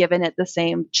have given it the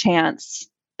same chance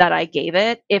that I gave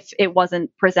it if it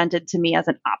wasn't presented to me as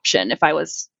an option, if I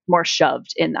was more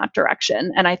shoved in that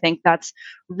direction. And I think that's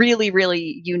really,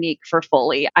 really unique for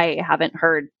Foley. I haven't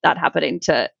heard that happening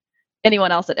to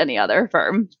anyone else at any other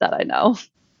firm that I know.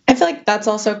 I feel like that's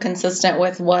also consistent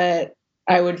with what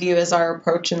I would view as our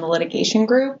approach in the litigation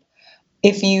group.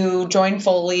 If you join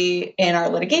Foley in our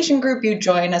litigation group, you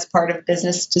join as part of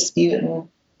business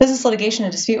litigation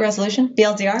and dispute resolution,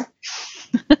 BLDR.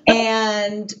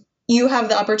 And you have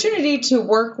the opportunity to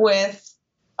work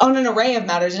on an array of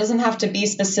matters. It doesn't have to be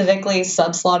specifically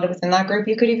sub-slotted within that group.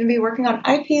 You could even be working on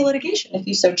IP litigation if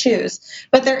you so choose.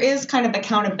 But there is kind of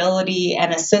accountability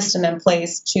and a system in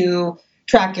place to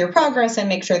track your progress and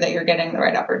make sure that you're getting the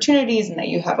right opportunities and that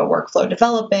you have a workflow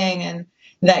developing and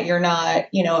that you're not,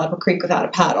 up a creek without a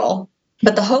paddle.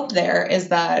 But the hope there is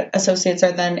that associates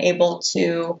are then able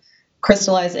to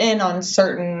crystallize in on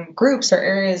certain groups or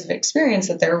areas of experience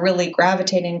that they're really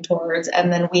gravitating towards.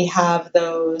 And then we have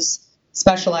those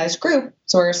specialized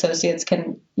groups where associates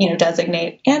can,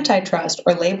 designate antitrust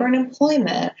or labor and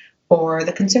employment or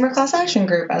the consumer class action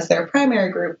group as their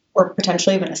primary group or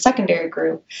potentially even a secondary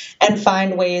group and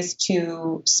find ways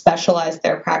to specialize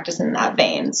their practice in that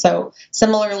vein. So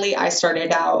similarly, I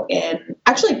started out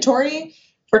Tori,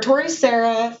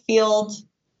 Sarah, Field,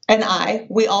 and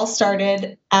we all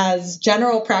started as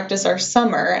general practice our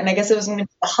summer. And I guess it was going to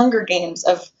be the Hunger Games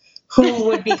of who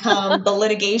would become the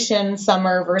litigation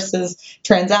summer versus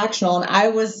transactional. And I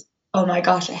was, oh my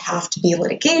gosh, I have to be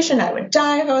litigation. I would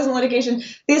die if I was in litigation.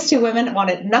 These two women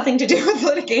wanted nothing to do with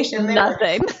litigation. They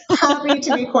Nothing. were happy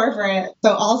to be corporate.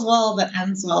 So all's well that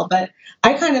ends well. But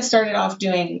I kind of started off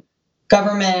doing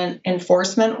government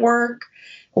enforcement work,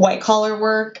 white collar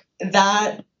work.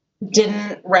 That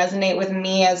didn't resonate with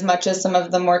me as much as some of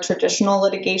the more traditional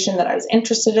litigation that I was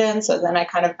interested in. So then I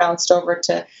kind of bounced over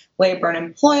to labor and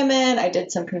employment. I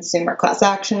did some consumer class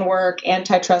action work,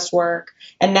 antitrust work.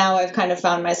 And now I've kind of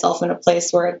found myself in a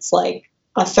place where it's like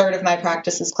a third of my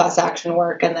practice is class action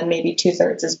work, and then maybe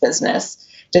 2/3 is business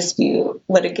dispute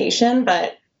litigation.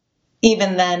 But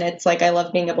even then, it's like I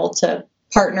love being able to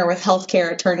partner with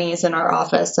healthcare attorneys in our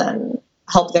office and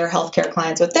help their healthcare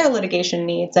clients with their litigation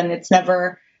needs. And it's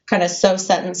never kind of so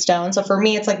set in stone. So for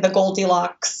me, it's like the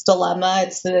Goldilocks dilemma.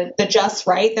 It's the just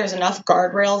right. There's enough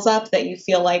guardrails up that you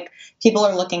feel like people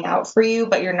are looking out for you,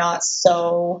 but you're not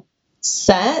so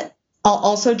set. I'll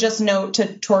also just note,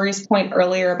 to Tori's point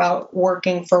earlier about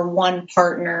working for one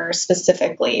partner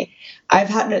specifically, I've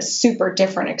had a super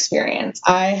different experience.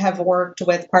 I have worked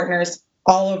with partners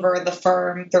all over the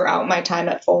firm throughout my time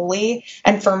at Foley.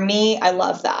 And for me, I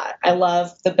love that. I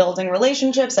love the building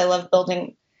relationships. I love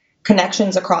building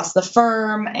connections across the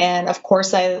firm. And of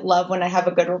course, I love when I have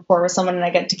a good rapport with someone and I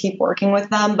get to keep working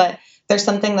with them. But there's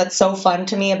something that's so fun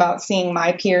to me about seeing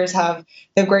my peers have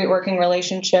the great working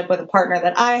relationship with a partner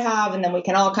that I have. And then we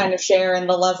can all kind of share in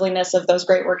the loveliness of those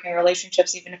great working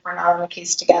relationships, even if we're not on the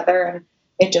case together. And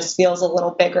it just feels a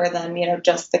little bigger than,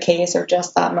 just the case or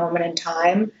just that moment in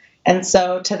time. And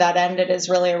so to that end, it is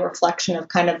really a reflection of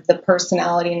kind of the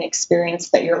personality and experience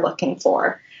that you're looking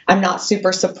for. I'm not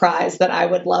super surprised that I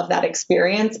would love that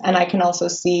experience. And I can also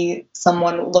see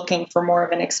someone looking for more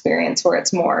of an experience where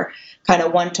it's more kind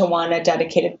of one-to-one, a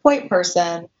dedicated point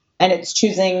person, and it's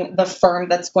choosing the firm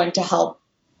that's going to help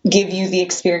give you the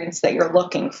experience that you're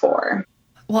looking for.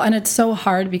 Well, and it's so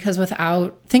hard because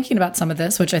without thinking about some of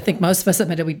this, which I think most of us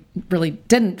admitted we really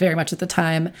didn't very much at the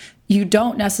time, you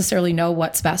don't necessarily know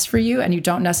what's best for you, and you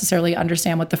don't necessarily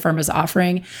understand what the firm is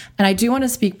offering. And I do want to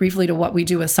speak briefly to what we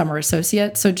do with summer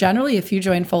associates. So generally, if you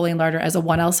join Foley & Lardner as a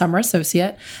 1L summer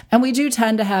associate, and we do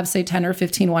tend to have, say, 10 or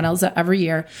 15 1Ls every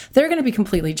year, they're going to be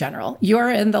completely general. You're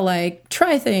in the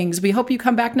try things. We hope you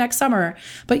come back next summer.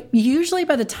 But usually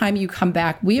by the time you come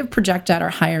back, we have projected out our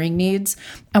hiring needs.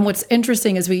 And what's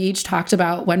interesting is we each talked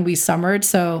about when we summered.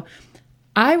 So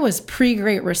I was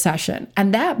pre-Great Recession,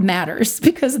 and that matters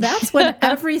because that's when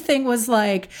everything was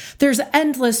like, there's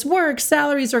endless work,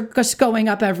 salaries are just going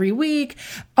up every week.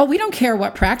 Oh, we don't care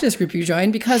what practice group you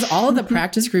join because all of the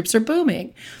practice groups are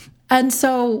booming. And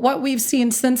so what we've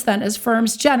seen since then is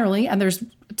firms generally, and there's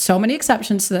so many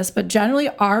exceptions to this, but generally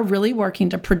are really working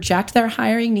to project their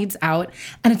hiring needs out,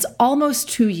 and it's almost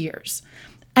 2 years.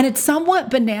 And it's somewhat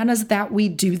bananas that we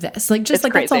do this. That's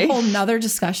a whole nother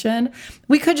discussion.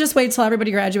 We could just wait till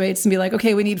everybody graduates and be like,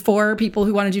 okay, we need 4 people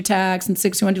who want to do tax and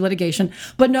 6 who want to do litigation.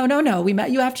 But no. We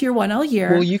met you after your 1L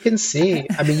year. Well, you can see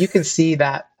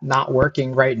that not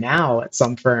working right now at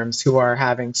some firms who are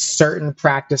having certain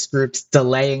practice groups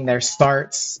delaying their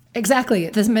starts. Exactly,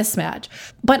 this mismatch.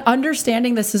 But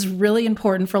understanding this is really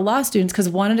important for law students because,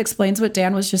 one, it explains what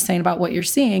Dan was just saying about what you're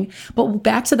seeing. But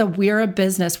back to we're a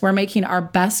business, we're making our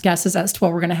best guesses as to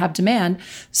what we're going to have demand.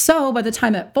 So by the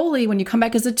time at Foley, when you come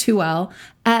back as a 2L,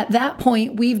 at that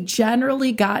point, we've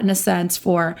generally gotten a sense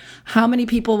for how many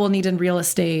people we'll need in real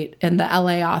estate in the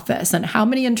LA office and how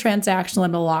many in transactional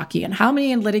in Milwaukee and how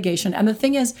many in litigation. And the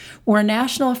thing is, we're a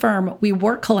national firm. We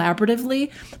work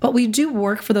collaboratively, but we do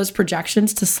work for those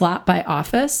projections to slot by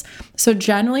office. So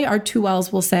generally, our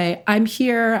 2Ls will say, I'm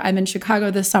here, I'm in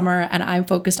Chicago this summer, and I'm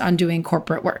focused on doing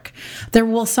corporate work. There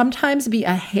will sometimes be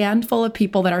a handful of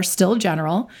people that are still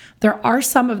general. There are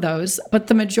some of those, but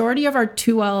the majority of our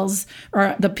 2Ls,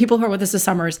 or the people who are with us this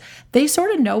summers, they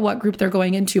sort of know what group they're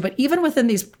going into. But even within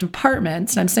these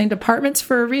departments, and I'm saying departments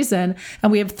for a reason,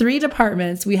 and we have 3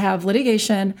 departments. We have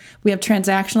litigation, we have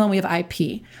transactional, and we have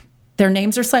IP. Their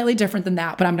names are slightly different than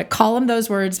that, but I'm going to call them those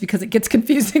words because it gets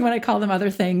confusing when I call them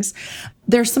other things.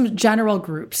 There's some general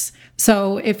groups.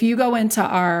 So if you go into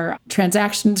our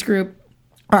transactions group,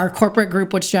 our corporate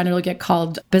group, which generally get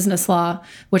called business law,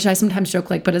 which I sometimes joke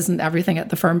but isn't everything at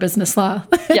the firm business law?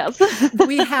 Yes.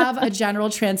 We have a general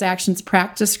transactions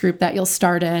practice group that you'll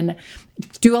start in,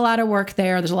 do a lot of work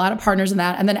there. There's a lot of partners in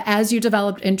that. And then as you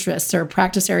develop interests or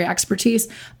practice area expertise,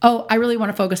 I really want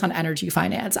to focus on energy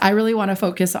finance. I really want to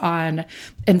focus on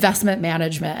investment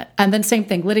management. And then same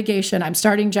thing, litigation. I'm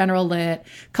starting general lit.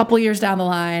 A couple years down the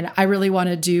line, I really want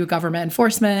to do government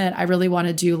enforcement. I really want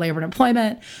to do labor and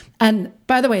employment. And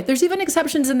by the way, there's even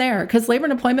exceptions in there because labor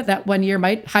and employment that one year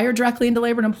might hire directly into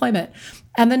labor and employment.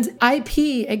 And then IP,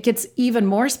 it gets even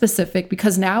more specific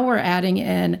because now we're adding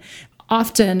in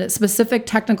often specific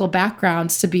technical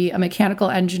backgrounds to be a mechanical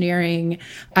engineering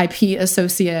IP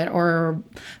associate or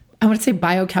I want to say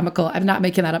biochemical. I'm not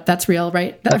making that up. That's real,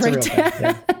 right? That's right. a real thing,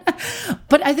 yeah.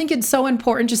 But I think it's so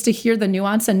important just to hear the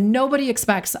nuance, and nobody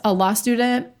expects a law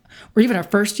student or even a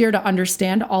first year to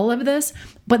understand all of this.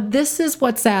 But this is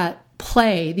what's at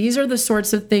play. These are the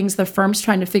sorts of things the firm's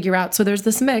trying to figure out. So there's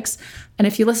this mix. And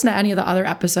if you listen to any of the other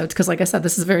episodes, because like I said,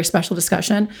 this is a very special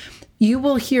discussion, you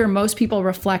will hear most people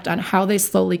reflect on how they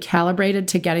slowly calibrated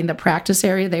to getting the practice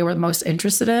area they were most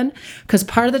interested in. Because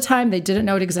part of the time they didn't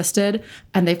know it existed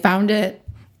and they found it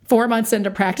 4 months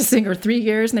into practicing or 3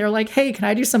 years. And they were like, hey, can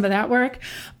I do some of that work?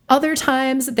 Other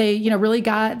times they,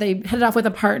 they hit it off with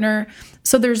a partner.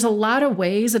 So there's a lot of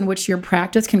ways in which your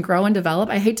practice can grow and develop.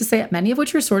 I hate to say it, many of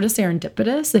which are sort of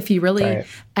serendipitous if you really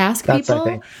ask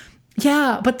people.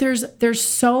 Yeah, but there's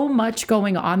so much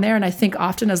going on there. And I think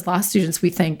often as law students, we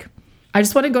think, I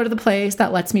just want to go to the place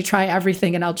that lets me try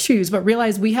everything and I'll choose, but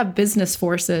realize we have business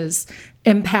forces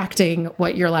impacting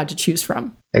what you're allowed to choose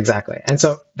from. Exactly. And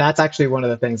so that's actually one of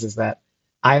the things is that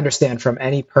I understand from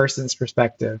any person's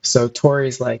perspective. So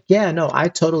Tori's like, yeah, no, I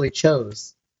totally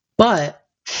chose. But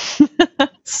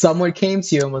someone came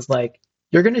to you and was like,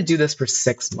 you're going to do this for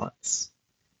 6 months.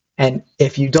 And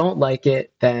if you don't like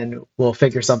it, then we'll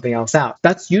figure something else out.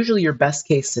 That's usually your best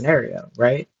case scenario,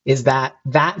 right? Is that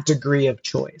degree of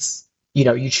choice.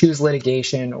 You choose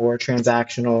litigation or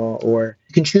transactional, or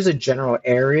you can choose a general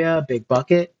area, big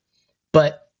bucket.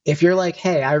 But if you're like,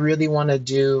 hey, I really want to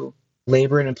do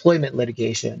labor and employment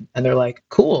litigation, and they're like,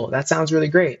 cool, that sounds really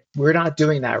great. We're not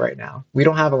doing that right now. We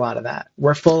don't have a lot of that.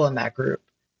 We're full in that group.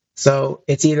 So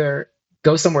it's either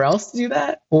go somewhere else to do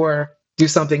that or do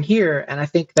something here. And I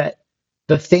think that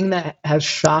the thing that has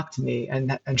shocked me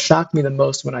and shocked me the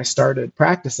most when I started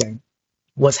practicing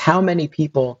was how many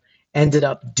people ended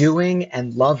up doing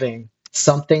and loving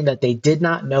something that they did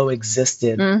not know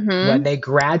existed when they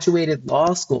graduated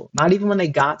law school. Not even when they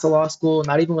got to law school,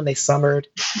 not even when they summered,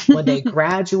 when they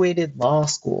graduated law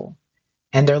school.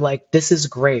 And they're like, this is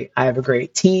great. I have a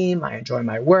great team. I enjoy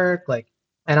my work.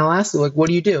 And I'll ask them, what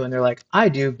do you do? And they're like, I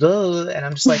do blah. And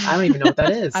I'm just like, I don't even know what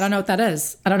that is. I don't know what that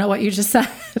is. I don't know what you just said.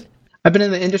 I've been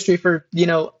in the industry for,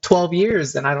 12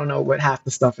 years and I don't know what half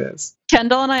the stuff is.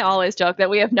 Kendall and I always joke that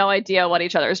we have no idea what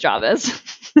each other's job is.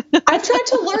 I've tried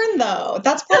to learn though.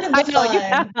 That's part of the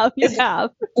fun. You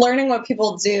have. Learning what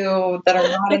people do that are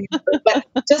not in your group.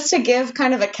 But just to give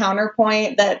kind of a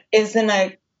counterpoint that is in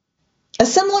a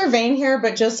similar vein here,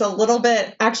 but just a little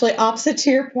bit actually opposite to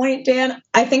your point, Dan.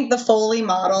 I think the Foley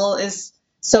model is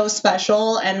so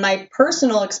special. And my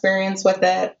personal experience with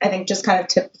it, I think just kind of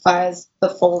typifies the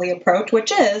Foley approach,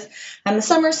 which is I'm a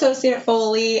summer associate at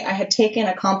Foley. I had taken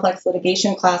a complex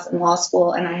litigation class in law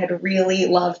school and I had really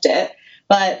loved it.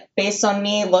 But based on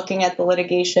me looking at the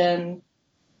litigation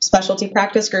specialty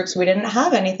practice groups, we didn't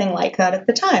have anything like that at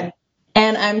the time.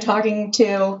 And I'm talking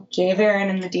to Jay Varon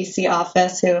in the DC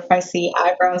office, who if I see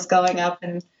eyebrows going up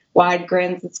and wide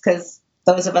grins, it's because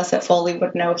those of us at Foley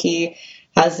would know he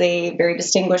has a very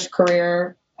distinguished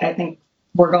career. I think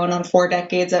we're going on 4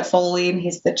 decades at Foley, and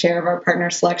he's the chair of our partner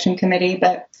selection committee.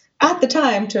 But at the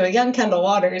time, to a young Kendall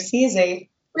Waters, he's a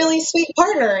really sweet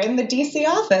partner in the DC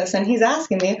office. And he's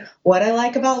asking me what I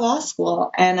like about law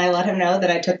school. And I let him know that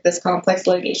I took this complex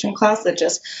litigation class that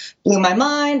just blew my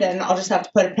mind. And I'll just have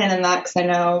to put a pin in that because I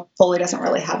know Foley doesn't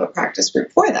really have a practice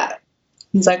group for that.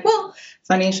 He's like, well,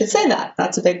 funny you should say that.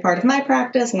 That's a big part of my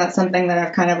practice. And that's something that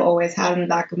I've kind of always had in the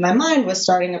back of my mind was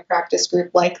starting a practice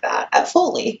group like that at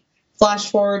Foley.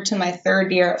 Flash forward to my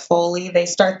 3rd year at Foley, they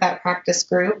start that practice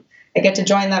group. I get to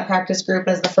join that practice group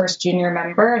as the first junior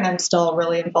member, and I'm still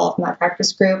really involved in that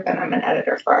practice group, and I'm an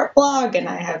editor for our blog, and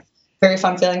I have very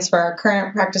fun feelings for our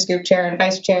current practice group chair and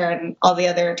vice chair and all the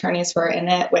other attorneys who are in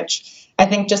it, which I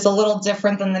think just a little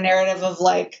different than the narrative of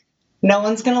like, no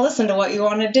one's going to listen to what you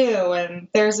want to do, and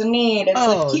there's a need. It's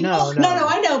like people, no,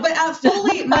 I know, but at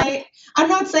Foley, I'm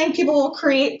not saying people will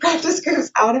create practice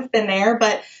groups out of thin air,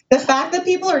 but the fact that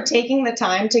people are taking the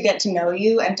time to get to know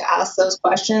you and to ask those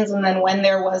questions, and then when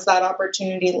there was that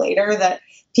opportunity later that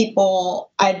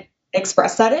I'd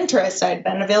expressed that interest, I'd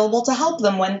been available to help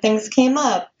them when things came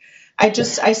up.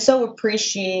 I so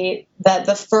appreciate that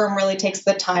the firm really takes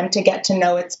the time to get to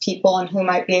know its people and who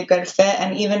might be a good fit.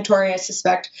 And even Tori, I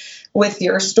suspect with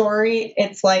your story,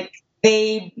 it's like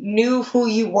they knew who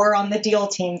you were on the deal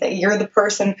team, that you're the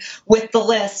person with the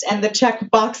list and the check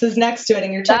boxes next to it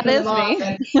and you're checking them off.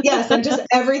 And yes, and just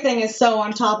everything is so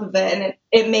on top of it. And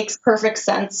it makes perfect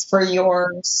sense for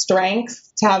your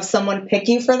strengths to have someone pick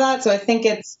you for that. So I think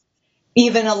it's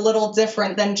even a little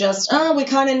different than just, we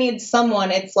kind of need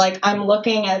someone. It's like I'm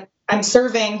looking at I'm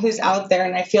serving, who's out there.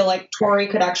 And I feel like Tori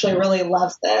could actually really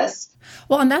love this.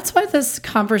 Well, and that's why this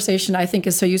conversation I think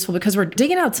is so useful, because we're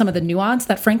digging out some of the nuance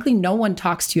that frankly no one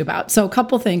talks to you about. So a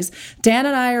couple things. Dan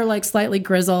and I are like slightly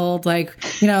grizzled, like,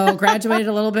 graduated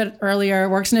a little bit earlier,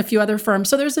 works in a few other firms.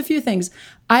 So there's a few things.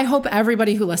 I hope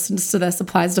everybody who listens to this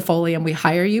applies to Foley and we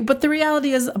hire you. But the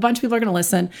reality is a bunch of people are going to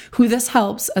listen who this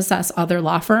helps assess other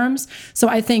law firms. So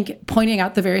I think pointing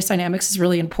out the various dynamics is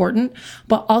really important.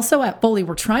 But also at Foley,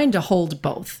 we're trying to hold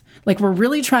both. Like we're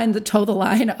really trying to toe the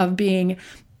line of being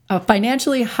a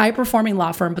financially high-performing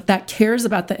law firm, but that cares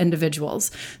about the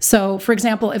individuals. So, for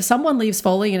example, if someone leaves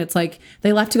Foley and it's like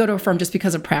they left to go to a firm just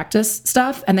because of practice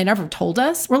stuff and they never told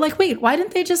us, we're like, wait, why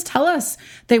didn't they just tell us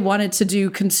they wanted to do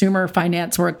consumer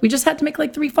finance work? We just had to make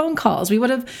like 3 phone calls. We would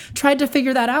have tried to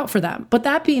figure that out for them. But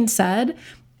that being said,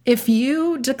 if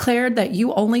you declared that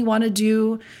you only want to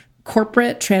do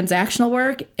corporate transactional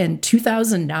work in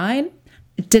 2009,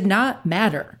 it did not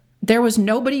matter. There was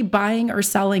nobody buying or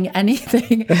selling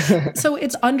anything. So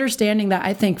it's understanding that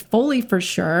I think Foley for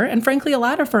sure, and frankly, a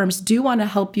lot of firms do want to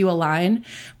help you align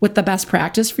with the best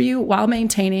practice for you while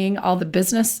maintaining all the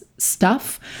business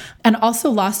stuff. And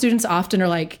also law students often are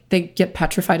like, they get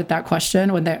petrified at that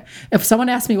question when if someone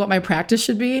asks me what my practice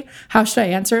should be, how should I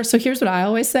answer? So here's what I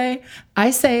always say.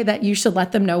 I say that you should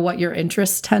let them know what your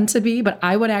interests tend to be, but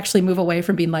I would actually move away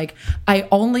from being like, I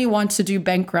only want to do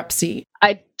bankruptcy.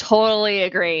 I totally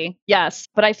agree. Yes.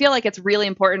 But I feel like it's really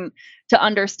important to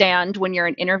understand when you're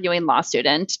an interviewing law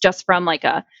student, just from like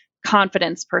a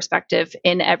confidence perspective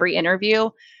in every interview.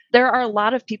 There are a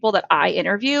lot of people that I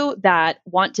interview that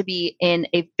want to be in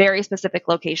a very specific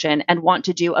location and want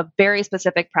to do a very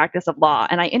specific practice of law.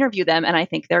 And I interview them and I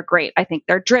think they're great. I think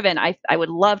they're driven. I would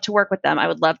love to work with them. I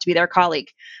would love to be their colleague.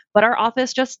 But our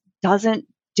office just doesn't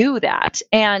do that.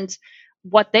 And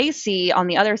what they see on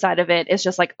the other side of it is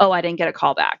just like, oh, I didn't get a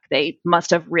call back. They must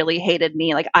have really hated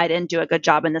me. Like I didn't do a good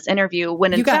job in this interview.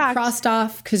 When in fact, you got crossed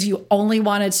off because you only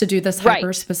wanted to do this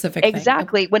hyper specific thing.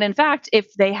 Exactly. When in fact,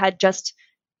 if they had just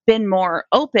been more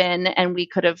open and we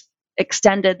could have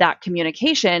extended that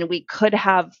communication, we could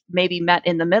have maybe met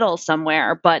in the middle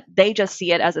somewhere, but they just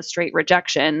see it as a straight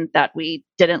rejection that we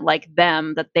didn't like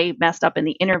them, that they messed up in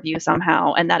the interview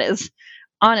somehow. And that is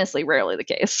honestly rarely the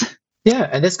case. Yeah,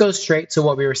 and this goes straight to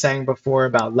what we were saying before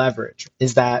about leverage,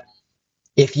 is that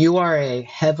if you are a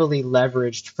heavily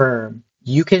leveraged firm,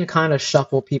 you can kind of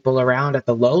shuffle people around at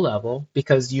the low level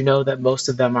because you know that most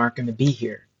of them aren't going to be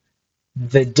here.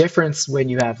 The difference when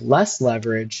you have less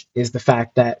leverage is the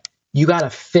fact that you got to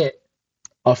fit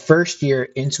a first year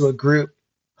into a group,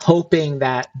 hoping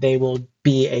that they will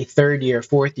be a third year,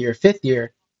 fourth year, fifth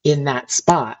year in that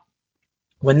spot.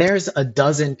 When there's a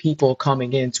dozen people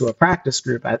coming into a practice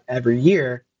group every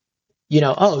year,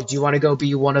 oh, do you want to go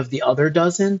be one of the other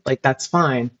dozen? Like, that's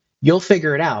fine. You'll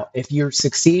figure it out. If you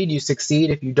succeed, you succeed.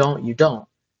 If you don't, you don't.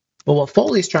 But what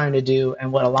Foley's trying to do,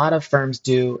 and what a lot of firms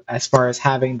do as far as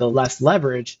having the less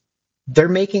leverage, they're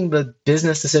making the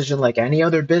business decision like any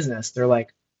other business. They're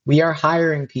like, we are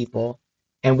hiring people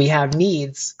and we have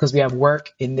needs because we have work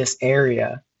in this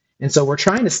area. And so we're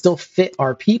trying to still fit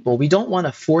our people. We don't want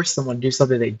to force someone to do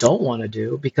something they don't want to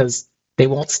do because they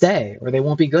won't stay or they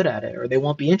won't be good at it or they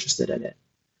won't be interested in it.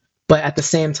 But at the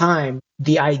same time,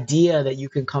 the idea that you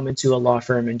can come into a law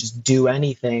firm and just do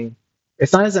anything,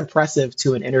 it's not as impressive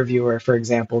to an interviewer, for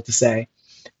example, to say,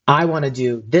 I want to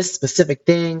do this specific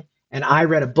thing and I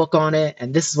read a book on it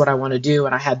and this is what I want to do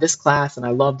and I had this class and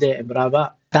I loved it and blah,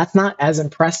 blah. That's not as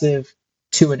impressive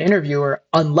to an interviewer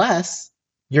unless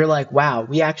you're like, wow,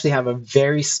 we actually have a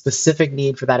very specific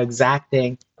need for that exact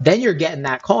thing. Then you're getting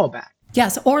that call back.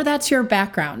 Yes, or that's your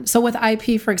background. So with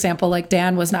IP, for example, like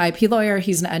Dan was an IP lawyer,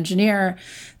 he's an engineer.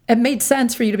 It made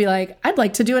sense for you to be like, I'd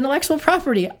like to do intellectual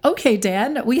property. Okay,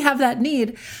 Dan, we have that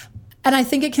need. And I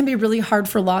think it can be really hard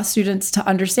for law students to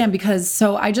understand because,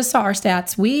 so I just saw our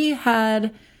stats.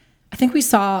 I think we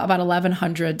saw about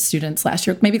 1,100 students last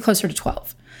year, maybe closer to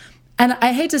 12. And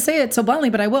I hate to say it so bluntly,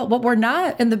 but I will. What we're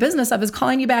not in the business of is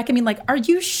calling you back and being like, are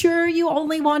you sure you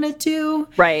only wanted to?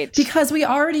 Right. Because we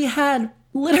already had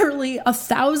literally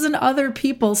 1,000 other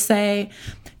people say,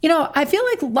 I feel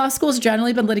like law school has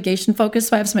generally been litigation focused,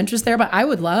 so I have some interest there, but I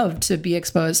would love to be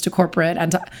exposed to corporate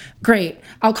and great.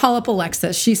 I'll call up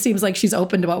Alexis. She seems like she's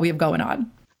open to what we have going on.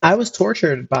 I was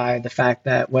tortured by the fact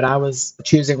that when I was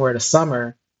choosing where to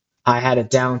summer, I had it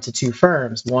down to 2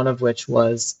 firms, one of which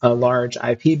was a large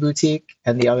IP boutique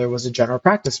and the other was a general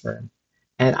practice firm.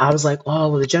 And I was like, oh,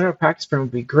 well, the general practice firm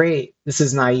would be great. This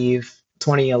is naive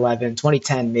 2011,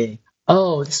 2010 me.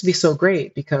 Oh, this would be so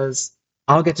great because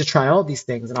I'll get to try all these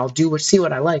things and I'll see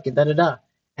what I like and da-da-da.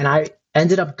 And I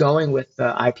ended up going with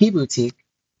the IP boutique.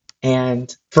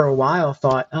 And for a while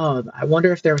thought, oh, I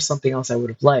wonder if there was something else I would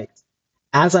have liked.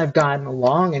 As I've gotten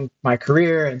along in my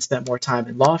career and spent more time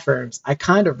in law firms, I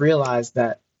kind of realized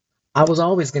that I was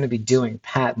always going to be doing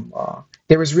patent law.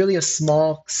 There was really a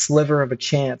small sliver of a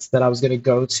chance that I was going to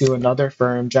go to another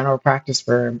firm, general practice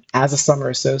firm, as a summer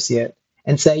associate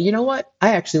and say, you know what,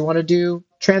 I actually want to do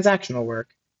transactional work.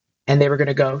 And they were going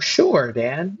to go, sure,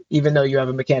 Dan, even though you have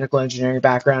a mechanical engineering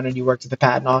background and you worked at the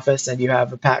patent office and you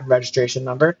have a patent registration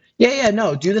number. Yeah,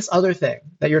 no, do this other thing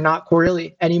that you're not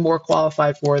really any more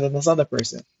qualified for than this other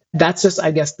person. That's just,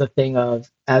 I guess, the thing of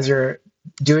as you're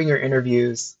doing your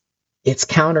interviews, it's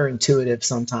counterintuitive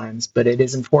sometimes, but it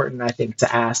is important, I think,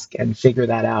 to ask and figure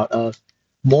that out of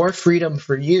more freedom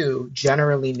for you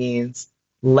generally means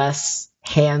less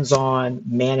hands-on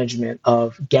management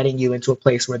of getting you into a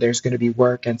place where there's going to be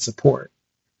work and support.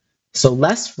 So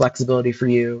less flexibility for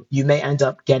you, you may end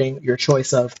up getting your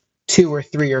choice of 2 or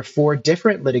 3 or 4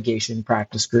 different litigation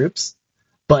practice groups.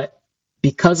 But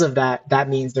because of that, that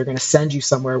means they're going to send you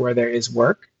somewhere where there is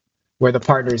work, where the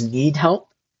partners need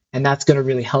help. And that's going to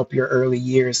really help your early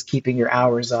years, keeping your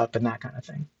hours up and that kind of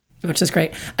thing. Which is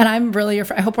great. And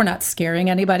I hope we're not scaring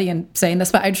anybody in saying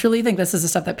this, but I truly think this is the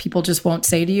stuff that people just won't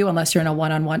say to you unless you're in a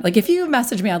one-on-one. Like if you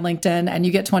message me on LinkedIn and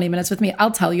you get 20 minutes with me,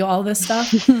 I'll tell you all this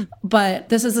stuff. But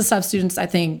this is the stuff students, I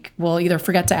think, will either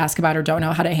forget to ask about or don't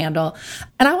know how to handle.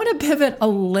 And I want to pivot a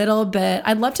little bit.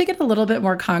 I'd love to get a little bit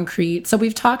more concrete. So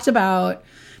we've talked about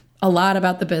a lot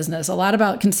about the business, a lot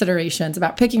about considerations,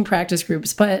 about picking practice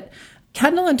groups. But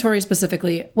Kendall and Tori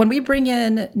specifically, when we bring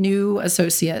in new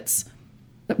associates,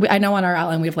 I know on our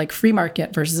outline, we have like free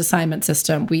market versus assignment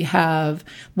system. We have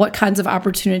what kinds of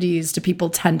opportunities do people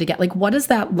tend to get? Like, what does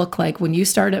that look like when you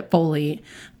start at Foley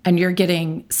and you're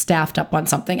getting staffed up on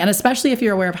something? And especially if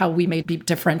you're aware of how we may be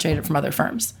differentiated from other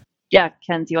firms. Yeah,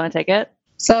 Ken, do you want to take it?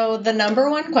 So the number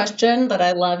one question that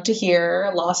I love to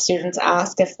hear law students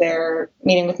ask if they're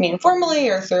meeting with me informally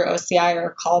or through OCI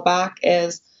or callback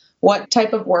is, what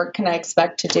type of work can I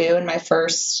expect to do in my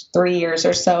first 3 years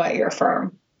or so at your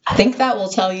firm? I think that will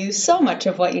tell you so much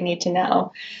of what you need to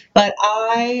know. But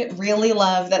I really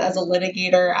love that as a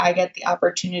litigator, I get the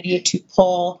opportunity to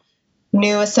pull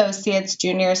new associates,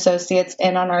 junior associates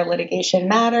in on our litigation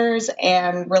matters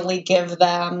and really give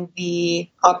them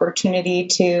the opportunity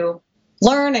to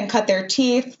learn and cut their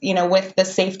teeth, with the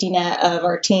safety net of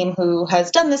our team who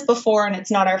has done this before and it's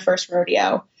not our first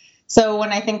rodeo. So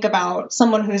when I think about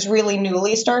someone who's really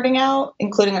newly starting out,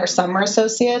 including our summer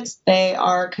associates, they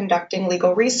are conducting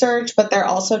legal research, but they're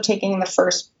also taking the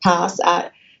first pass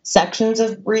at sections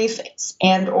of briefs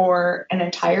and or an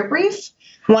entire brief.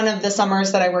 One of the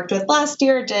summers that I worked with last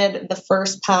year did the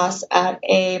first pass at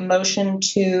a reply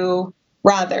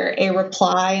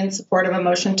in support of a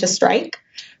motion to strike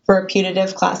for a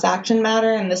putative class action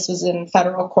matter, and this was in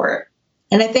federal court.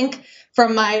 And I think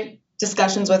from my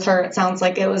discussions with her, it sounds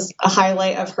like it was a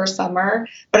highlight of her summer,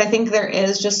 but I think there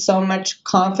is just so much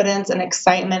confidence and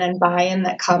excitement and buy-in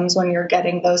that comes when you're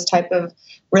getting those type of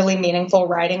really meaningful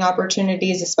writing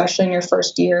opportunities, especially in your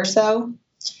first year or so.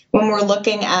 When we're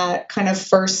looking at kind of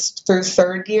first through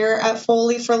third year at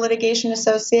Foley for litigation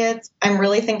associates, I'm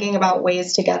really thinking about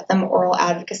ways to get them oral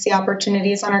advocacy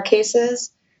opportunities on our cases.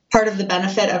 Part of the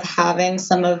benefit of having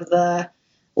some of the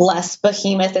less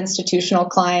behemoth institutional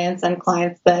clients and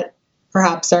clients that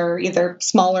perhaps are either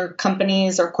smaller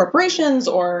companies or corporations,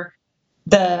 or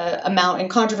the amount in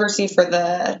controversy for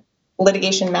the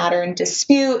litigation matter in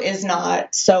dispute is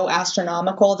not so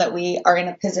astronomical that we are in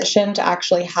a position to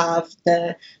actually have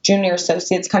the junior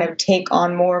associates kind of take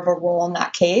on more of a role in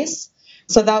that case.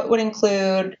 So that would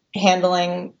include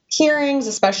handling hearings,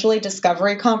 especially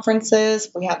discovery conferences.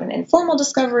 If we have an informal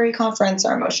discovery conference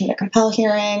or a motion to compel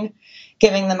hearing,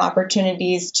 giving them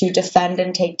opportunities to defend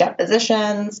and take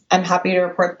depositions. I'm happy to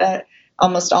report that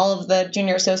almost all of the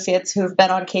junior associates who've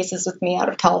been on cases with me out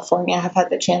of California have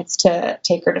had the chance to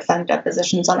take or defend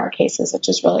depositions on our cases, which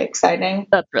is really exciting.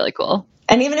 That's really cool.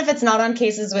 And even if it's not on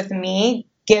cases with me,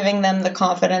 giving them the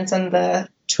confidence and the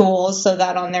tools so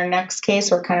that on their next case,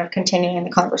 we're kind of continuing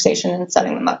the conversation and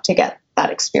setting them up to get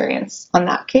that experience on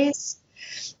that case.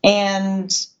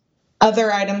 And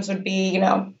other items would be,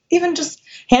 even just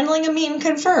handling a meet and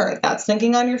confer. That's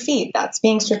thinking on your feet. That's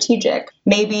being strategic.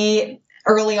 Maybe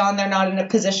early on, they're not in a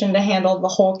position to handle the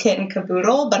whole kit and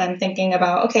caboodle, but I'm thinking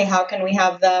about, okay, how can we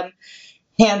have them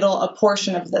handle a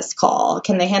portion of this call?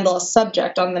 Can they handle a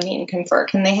subject on the meet and confer?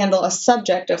 Can they handle a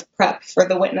subject of prep for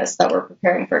the witness that we're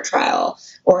preparing for trial,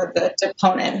 or the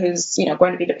deponent who's,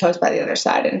 going to be deposed by the other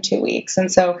side in 2 weeks?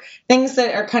 And so things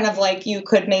that are kind of like you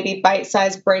could maybe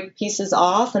bite-sized break pieces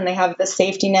off, and they have the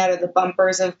safety net or the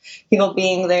bumpers of people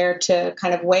being there to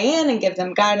kind of weigh in and give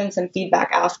them guidance and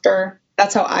feedback after.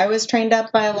 That's how I was trained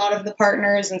up by a lot of the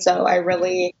partners. And so I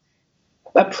really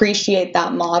appreciate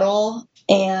that model.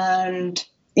 And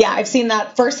yeah, I've seen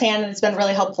that firsthand, and it's been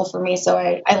really helpful for me. So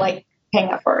I like paying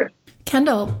that forward.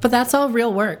 Kendall, but that's all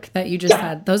real work that you just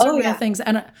had. Those are real things.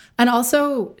 And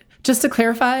also, just to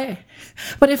clarify,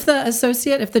 but if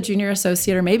the junior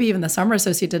associate, or maybe even the summer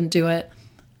associate didn't do it,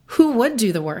 who would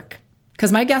do the work?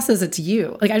 Because my guess is it's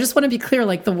you. Like, I just want to be clear,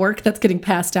 like, the work that's getting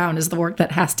passed down is the work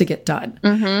that has to get done.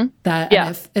 And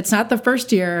if it's not the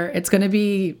first year, it's going to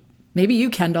be maybe you,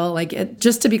 Kendall. Like,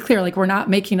 just to be clear, like, we're not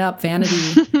making up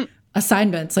vanity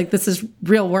assignments. Like, this is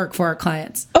real work for our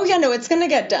clients. Oh yeah, no, it's going to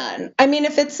get done. I mean,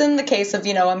 if it's in the case of,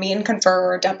 a meet and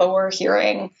confer or a depo or a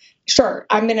hearing, sure,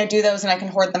 I'm going to do those and I can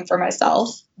hoard them for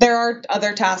myself. There are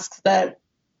other tasks that,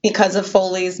 because of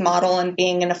Foley's model and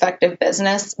being an effective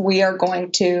business, we are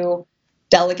going to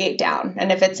delegate down. And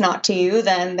if it's not to you,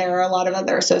 then there are a lot of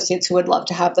other associates who would love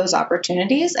to have those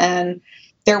opportunities. And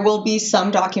there will be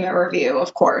some document review,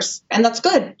 of course. And that's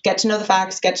good. Get to know the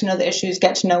facts, get to know the issues,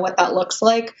 get to know what that looks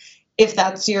like. If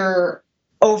that's your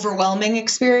overwhelming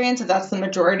experience, if that's the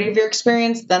majority of your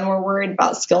experience, then we're worried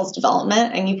about skills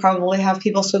development. And you probably have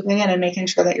people swooping in and making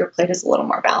sure that your plate is a little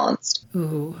more balanced.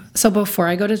 Ooh. So before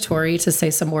I go to Tori to say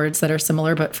some words that are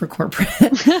similar, but for corporate,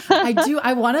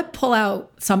 I want to pull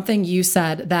out something you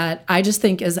said that I just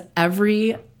think is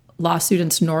every law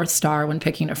student's North Star when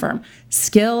picking a firm: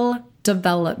 skill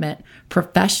development,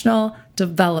 professional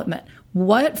development.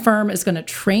 What firm is going to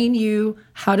train you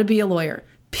how to be a lawyer?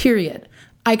 Period.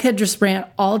 I could just rant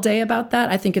all day about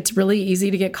that. I think it's really easy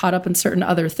to get caught up in certain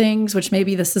other things, which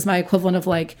maybe this is my equivalent of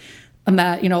like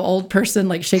a old person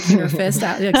like shaking her fist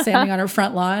at like standing on her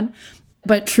front lawn.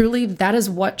 But truly, that is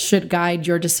what should guide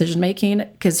your decision making,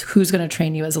 because who's going to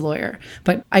train you as a lawyer?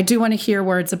 But I do want to hear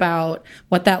words about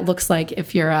what that looks like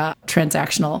if you're a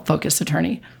transactional focused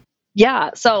attorney.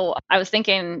 Yeah. So I was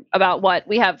thinking about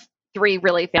we have 3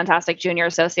 really fantastic junior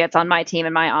associates on my team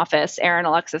in my office, Erin,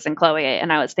 Alexis, and Chloe.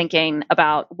 And I was thinking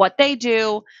about what they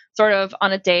do sort of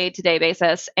on a day-to-day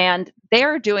basis. And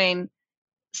they're doing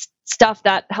stuff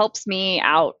that helps me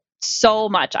out so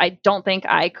much. I don't think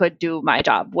I could do my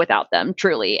job without them,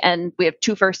 truly. And we have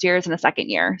 2 first years and a second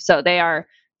year. So they are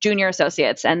junior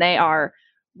associates, and they are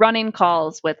running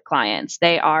calls with clients.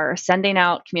 They are sending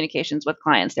out communications with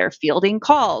clients. They're fielding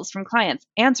calls from clients,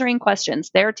 answering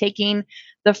questions. They're taking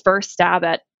the first stab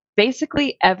at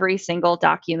basically every single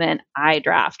document I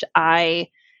draft.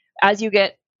 As you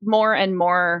get more and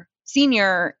more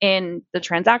senior in the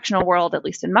transactional world, at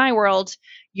least in my world,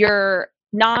 you're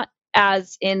not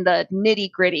as in the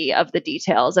nitty-gritty of the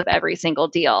details of every single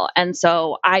deal. And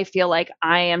so I feel like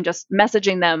I am just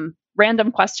messaging them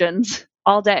random questions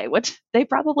all day, which they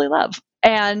probably love.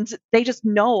 And they just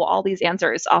know all these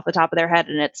answers off the top of their head.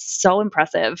 And it's so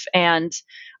impressive. And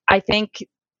I think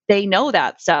they know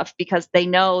that stuff because they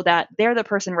know that they're the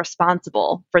person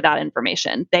responsible for that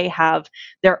information. They have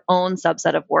their own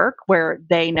subset of work where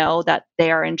they know that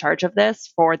they are in charge of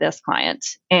this for this client.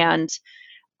 And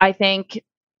I think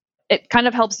it kind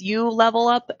of helps you level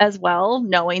up as well,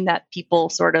 knowing that people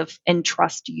sort of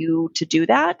entrust you to do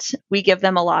that. We give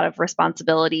them a lot of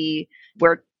responsibility.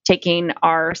 We're taking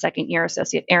our second year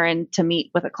associate, Erin, to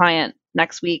meet with a client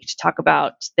next week to talk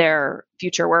about their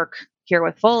future work here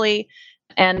with Foley.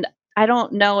 And I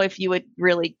don't know if you would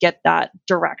really get that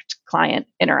direct client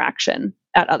interaction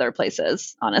at other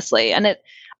places, honestly. And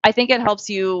I think it helps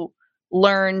you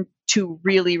learn to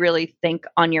really, really think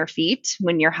on your feet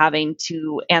when you're having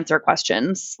to answer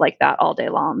questions like that all day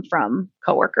long from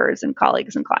coworkers and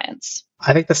colleagues and clients.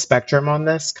 I think the spectrum on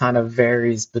this kind of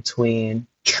varies between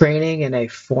training in a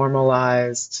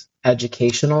formalized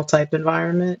educational type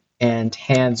environment and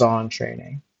hands-on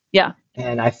training. Yeah.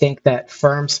 And I think that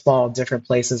firms fall different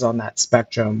places on that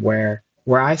spectrum where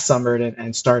I summered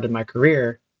and started my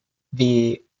career,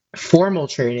 the formal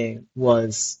training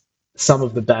was some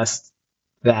of the best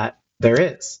that there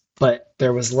is, but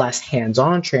there was less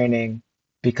hands-on training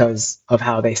because of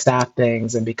how they staff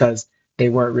things and because they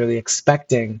weren't really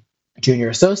expecting junior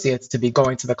associates to be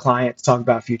going to the client to talk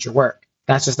about future work.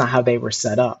 That's just not how they were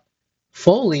set up.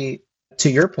 Foley, to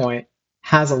your point,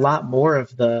 has a lot more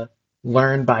of the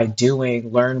learn by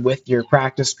doing, learn with your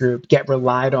practice group, get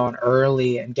relied on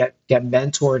early and get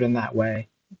mentored in that way.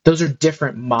 Those are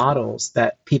different models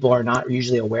that people are not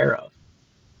usually aware of.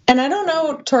 And I don't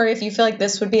know, Tori, if you feel like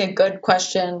this would be a good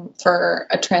question for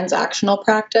a transactional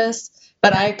practice,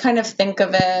 but I kind of think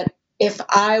of it if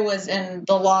I was in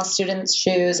the law student's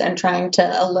shoes and trying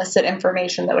to elicit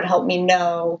information that would help me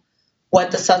know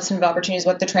what the substantive opportunities,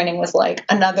 what the training was like.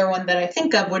 Another one that I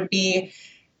think of would be,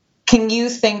 can you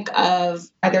think of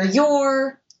either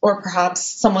your or perhaps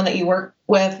someone that you work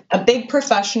with, a big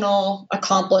professional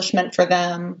accomplishment for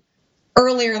them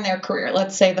earlier in their career,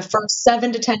 let's say the first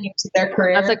 7 to 10 years of their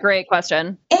career? That's a great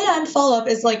question. And follow-up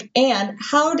is like, and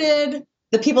how did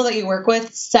the people that you work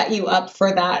with set you up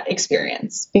for that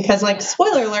experience? Because, like,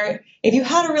 spoiler alert, if you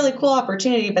had a really cool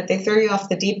opportunity, but they threw you off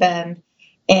the deep end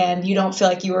and you don't feel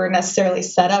like you were necessarily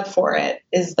set up for it,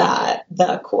 is that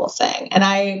the cool thing? And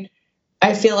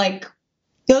I feel like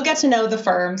you'll get to know the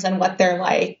firms and what they're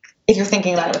like if you're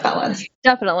thinking about it with that lens.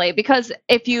 Definitely, because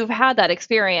if you've had that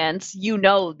experience, you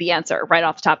know the answer right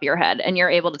off the top of your head, and you're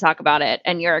able to talk about it,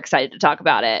 and you're excited to talk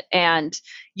about it, and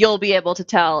you'll be able to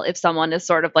tell if someone is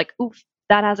sort of like, oof,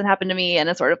 that hasn't happened to me, and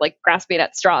is sort of like grasping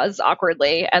at straws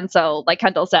awkwardly. And so, like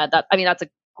Kendall said, that's a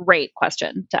great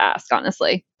question to ask,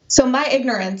 honestly. So my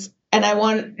ignorance, and I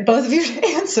want both of you to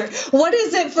answer, what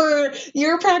is it for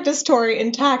your practice, Tori,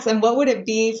 in tax, and what would it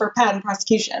be for patent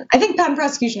prosecution? I think patent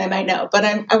prosecution I might know, but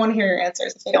I want to hear your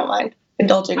answers if you don't mind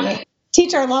indulging me.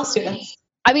 Teach our law students.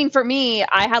 I mean, for me,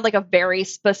 I had like a very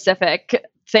specific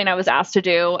thing I was asked to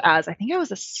do as I think I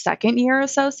was a second year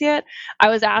associate. I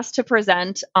was asked to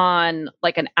present on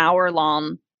like an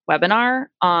hour-long webinar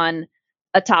on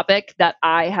a topic that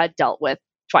I had dealt with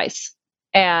twice.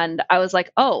 And I was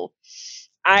like, oh,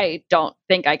 I don't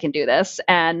think I can do this.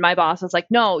 And my boss was like,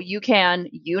 no, you can.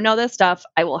 You know this stuff.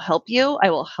 I will help you. I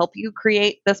will help you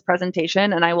create this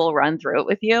presentation and I will run through it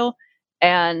with you.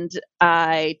 And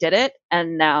I did it.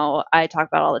 And now I talk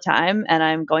about it all the time. And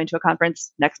I'm going to a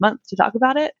conference next month to talk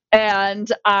about it. And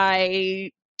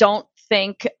I don't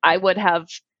think I would have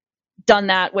done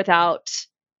that without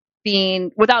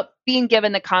being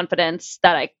given the confidence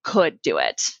that I could do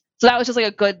it. So that was just like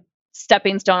a good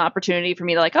stepping stone opportunity for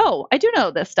me to like, oh, I do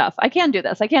know this stuff. I can do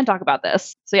this. I can talk about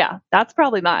this. So yeah, that's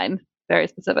probably mine. Very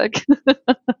specific.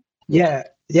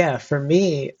 Yeah. For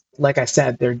me, like I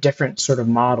said, there are different sort of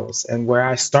models. And where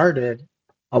I started,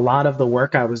 a lot of the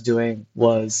work I was doing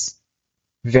was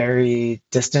very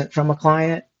distant from a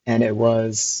client, and it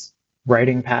was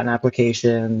writing patent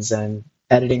applications and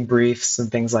editing briefs and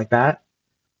things like that.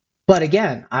 But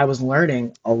again, I was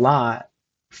learning a lot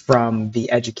from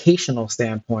the educational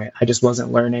standpoint. I just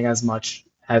wasn't learning as much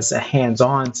as a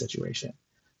hands-on situation.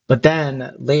 But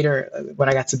then later, when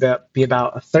I got to be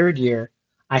about a third year,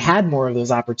 I had more of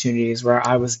those opportunities where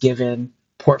I was given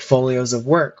portfolios of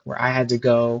work, where I had to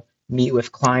go meet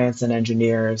with clients and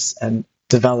engineers and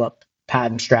develop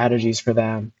patent strategies for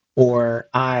them, or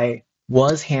I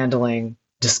was handling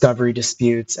discovery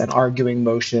disputes and arguing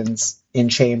motions in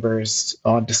chambers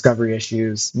on discovery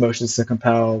issues, motions to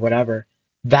compel, whatever.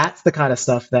 That's the kind of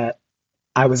stuff that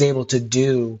I was able to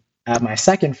do at my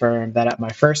second firm, that at my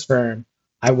first firm,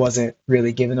 I wasn't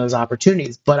really given those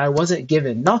opportunities. But I wasn't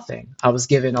given nothing. I was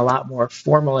given a lot more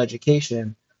formal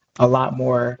education, a lot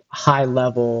more high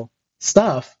level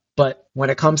stuff. But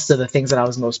when it comes to the things that I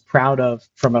was most proud of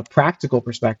from a practical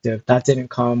perspective, that didn't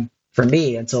come for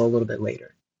me until a little bit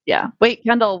later. Yeah. Wait,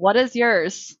 Kendall, what is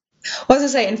yours? What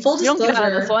was I say? In full disclosure, you don't get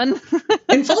out of this one.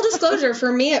 In full disclosure,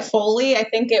 for me at Foley, I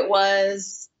think it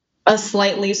was a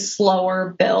slightly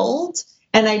slower build.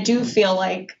 And I do feel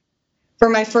like for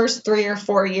my first 3 or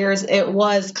 4 years, it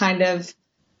was kind of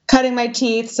cutting my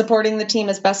teeth, supporting the team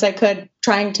as best I could,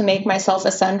 trying to make myself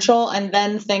essential. And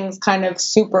then things kind of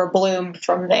super bloomed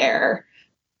from there.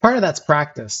 Part of that's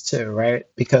practice too, right?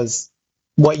 Because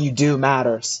what you do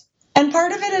matters. And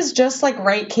part of it is just like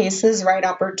right cases, right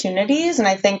opportunities. And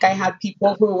I think I had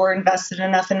people who were invested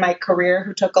enough in my career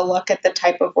who took a look at the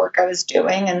type of work I was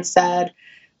doing and said,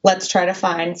 let's try to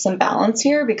find some balance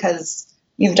here because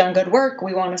you've done good work.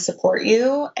 We want to support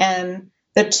you. And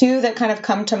the two that kind of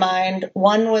come to mind,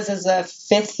 one was as a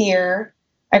fifth year,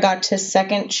 I got to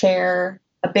second chair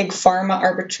a big pharma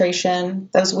arbitration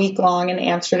that was week long in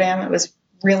Amsterdam. It was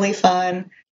really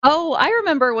fun. Oh, I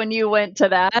remember when you went to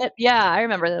that. Yeah, I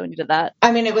remember that when you did that.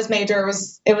 I mean, it was major.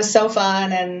 It was so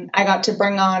fun. And I got to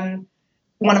bring on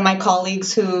one of my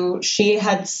colleagues who she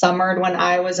had summered when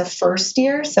I was a first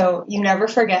year. So you never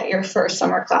forget your first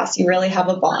summer class. You really have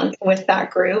a bond with that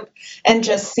group. And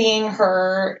just seeing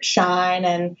her shine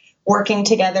and working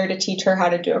together to teach her how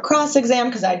to do a cross exam,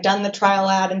 because I'd done the trial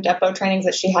ad and depot trainings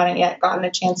that she hadn't yet gotten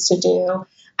a chance to do.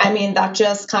 I mean, that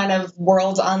just kind of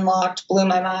worlds unlocked, blew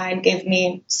my mind, gave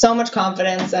me so much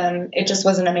confidence, and it just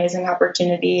was an amazing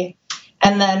opportunity.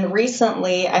 And then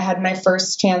recently I had my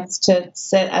first chance to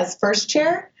sit as first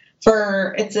chair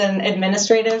it's an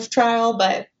administrative trial,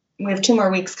 but we have 2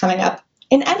 more weeks coming up.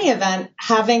 In any event,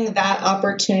 having that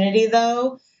opportunity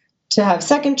though, to have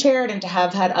second chaired and to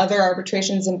have had other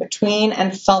arbitrations in between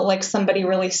and felt like somebody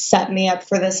really set me up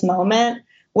for this moment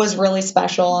was really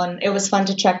special. And it was fun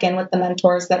to check in with the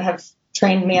mentors that have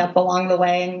trained me up along the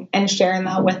way and sharing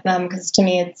that with them, because to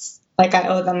me, it's like I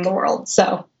owe them the world.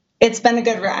 So it's been a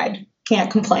good ride.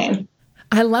 Can't complain.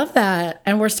 I love that.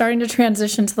 And we're starting to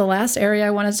transition to the last area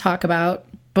I want to talk about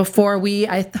before we,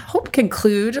 I hope,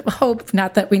 conclude. Hope,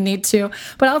 not that we need to,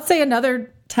 but I'll say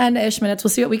another 10-ish minutes.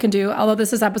 We'll see what we can do. Although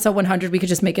this is episode 100, we could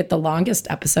just make it the longest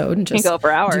episode and just go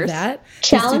for hours. Do that.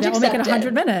 Challenge We'll make it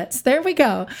 100 minutes. There we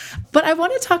go. But I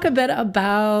want to talk a bit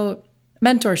about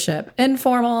mentorship,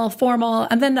 informal, formal.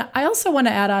 And then I also want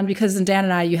to add on, because Dan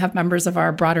and I, you have members of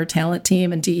our broader talent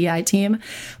team and DEI team.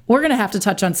 We're going to have to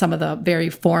touch on some of the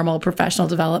very formal professional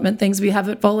development things we have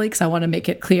at Foley, because I want to make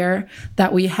it clear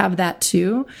that we have that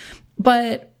too.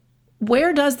 But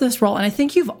where does this role, and I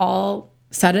think you've all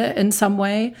said it in some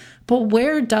way, but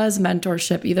where does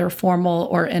mentorship, either formal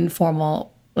or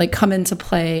informal, like come into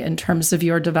play in terms of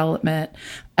your development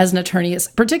as an attorney,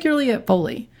 particularly at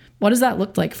Foley? What does that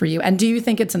look like for you? And do you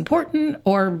think it's important,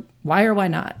 or why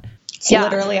not? It's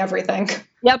literally everything.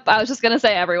 Yep. I was just going to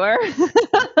say everywhere.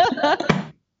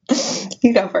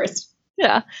 You go first.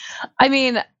 Yeah. I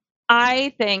mean,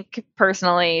 I think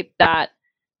personally that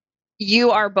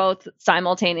you are both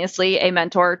simultaneously a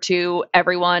mentor to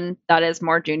everyone that is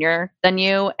more junior than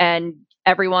you, and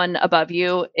everyone above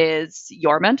you is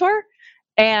your mentor.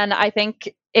 And I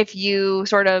think if you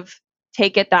sort of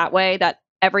take it that way, that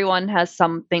everyone has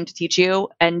something to teach you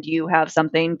and you have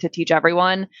something to teach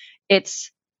everyone, it's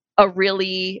a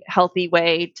really healthy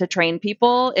way to train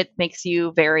people. It makes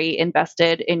you very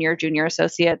invested in your junior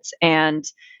associates, and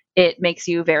it makes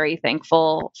you very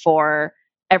thankful for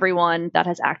everyone that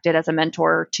has acted as a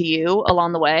mentor to you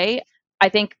along the way. I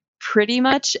think pretty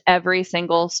much every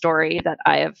single story that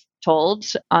I have told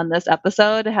on this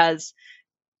episode has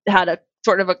had a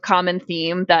sort of a common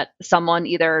theme, that someone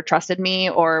either trusted me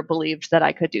or believed that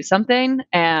I could do something,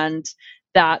 and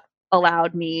that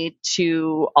allowed me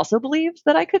to also believe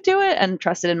that I could do it and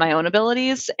trusted in my own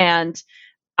abilities. And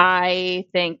I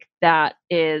think that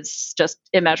is just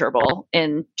immeasurable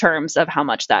in terms of how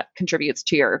much that contributes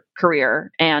to your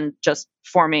career and just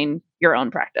forming your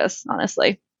own practice,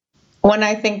 honestly. When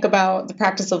I think about the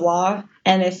practice of law,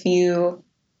 and if you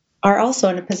are also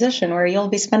in a position where you'll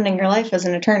be spending your life as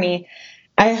an attorney,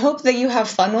 I hope that you have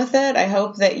fun with it. I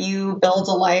hope that you build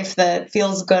a life that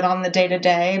feels good on the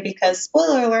day-to-day, because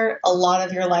spoiler alert, a lot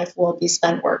of your life will be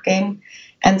spent working.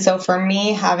 And so for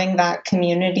me, having that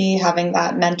community, having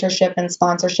that mentorship and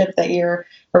sponsorship that you're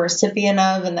a recipient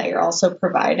of and that you're also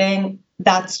providing,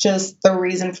 that's just the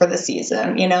reason for the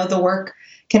season. You know, the work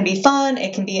can be fun.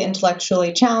 It can be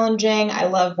intellectually challenging. I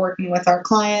love working with our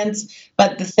clients.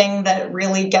 But the thing that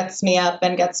really gets me up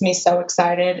and gets me so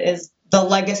excited is the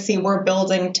legacy we're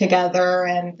building together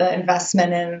and the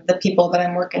investment in the people that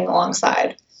I'm working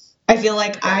alongside. I feel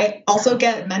like I also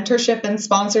get mentorship and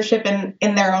sponsorship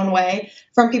in their own way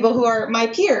from people who are my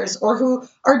peers or who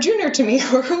are junior to me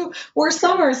or who were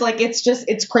summers. Like,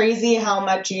 it's crazy how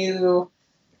much you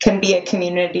can be a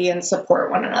community and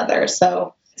support one another.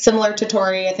 So similar to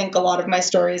Tori, I think a lot of my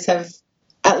stories have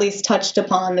at least touched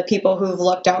upon the people who've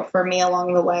looked out for me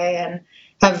along the way and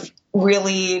have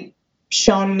really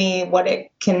shown me what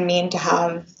it can mean to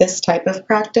have this type of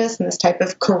practice and this type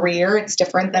of career. It's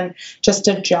different than just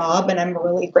a job, and I'm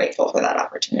really grateful for that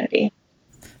opportunity.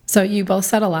 So you both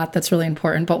said a lot that's really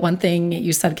important, but one thing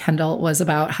you said, Kendall, was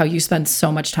about how you spend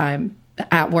so much time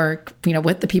at work, you know,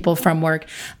 with the people from work.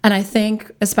 And I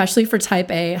think, especially for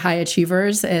type A high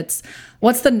achievers, it's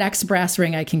what's the next brass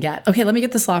ring I can get? Okay, let me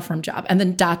get this law firm job. And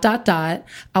then ...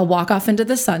 I'll walk off into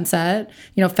the sunset,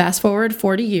 you know, fast forward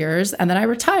 40 years, and then I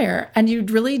retire. And you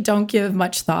really don't give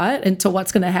much thought into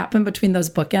what's going to happen between those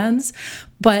bookends.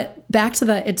 But back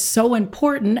to it's so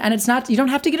important. And it's not, you don't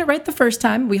have to get it right the first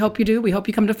time. We hope you do. We hope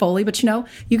you come to Foley, but you know,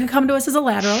 you can come to us as a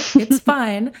lateral. It's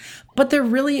fine. But there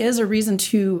really is a reason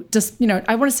to just, you know,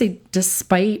 I want to say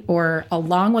despite or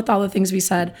along with all the things we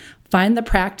said, find the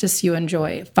practice you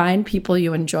enjoy, find people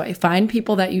you enjoy, find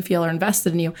people that you feel are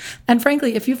invested in you. And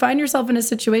frankly, if you find yourself in a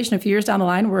situation a few years down the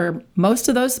line where most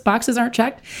of those boxes aren't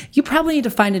checked, you probably need to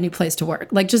find a new place to work.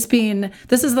 Like, just being,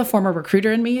 this is the former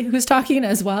recruiter in me who's talking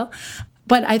as well.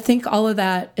 But I think all of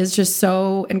that is just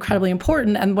so incredibly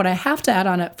important. And what I have to add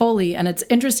on at Foley, and it's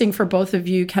interesting for both of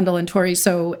you, Kendall and Tori.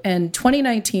 So in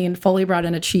 2019, Foley brought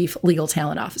in a chief legal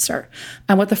talent officer.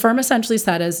 And what the firm essentially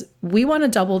said is, we want to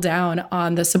double down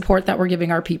on the support that we're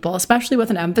giving our people, especially with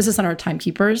an emphasis on our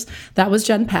timekeepers. That was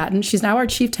Jen Patton. She's now our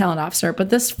chief talent officer. But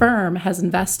this firm has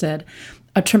invested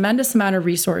a tremendous amount of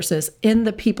resources in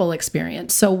the people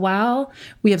experience. So while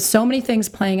we have so many things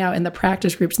playing out in the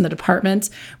practice groups and the departments,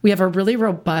 we have a really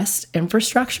robust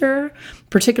infrastructure,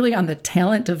 particularly on the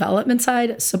talent development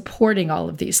side, supporting all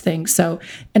of these things. So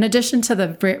in addition to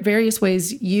the various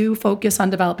ways you focus on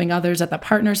developing others, that the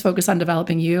partners focus on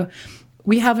developing you,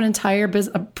 we have an entire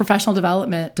professional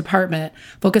development department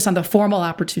focused on the formal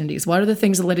opportunities. What are the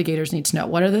things the litigators need to know?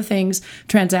 What are the things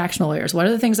transactional lawyers? What are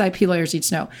the things IP lawyers need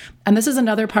to know? And this is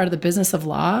another part of the business of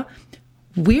law.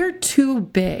 We're too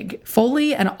big,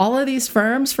 Foley and all of these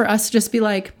firms, for us to just be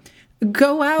like,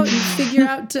 go out and figure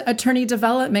out attorney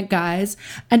development, guys.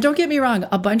 And don't get me wrong,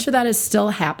 a bunch of that is still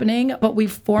happening, but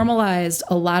we've formalized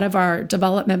a lot of our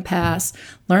development paths,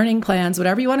 learning plans,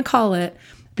 whatever you want to call it,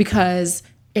 because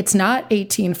it's not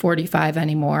 1845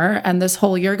 anymore. And this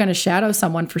whole you're going to shadow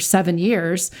someone for 7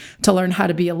 years to learn how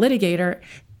to be a litigator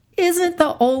isn't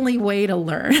the only way to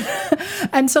learn.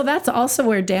 And so that's also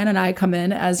where Dan and I come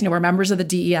in as, we're members of the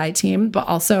DEI team, but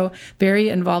also very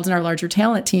involved in our larger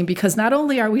talent team, because not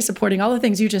only are we supporting all the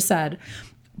things you just said,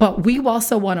 but we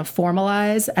also want to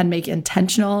formalize and make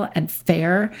intentional and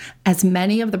fair as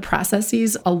many of the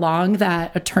processes along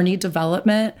that attorney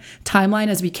development timeline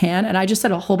as we can. And I just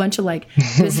said a whole bunch of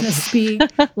business speak,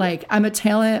 I'm a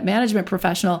talent management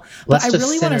professional, but I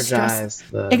really want to stress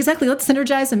exactly. Let's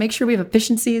synergize and make sure we have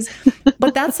efficiencies.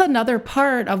 But that's another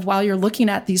part of, while you're looking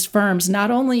at these firms, not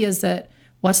only is it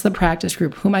what's the practice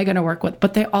group, who am I going to work with,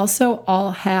 but they also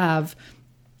all have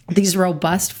these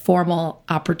robust formal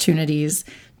opportunities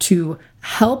to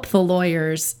help the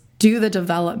lawyers do the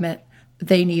development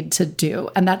they need to do.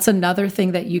 And that's another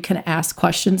thing that you can ask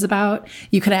questions about.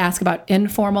 You can ask about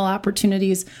informal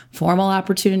opportunities, formal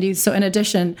opportunities. So in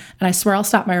addition, and I swear I'll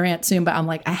stop my rant soon, but I'm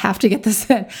like, I have to get this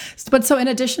in. But so in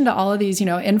addition to all of these,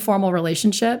 informal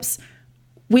relationships,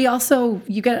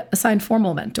 you get assigned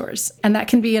formal mentors, and that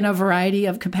can be in a variety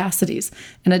of capacities.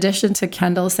 In addition to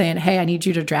Kendall saying, hey, I need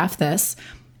you to draft this,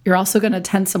 you're also going to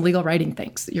attend some legal writing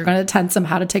things. You're going to attend some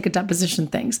how to take a deposition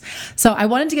things. So I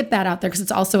wanted to get that out there because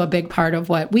it's also a big part of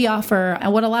what we offer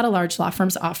and what a lot of large law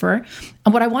firms offer.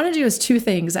 And what I want to do is two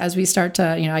things as we start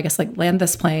to, land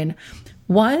this plane.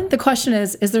 One, the question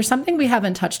is there something we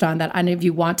haven't touched on that any of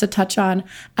you want to touch on?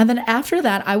 And then after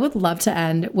that, I would love to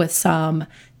end with some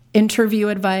interview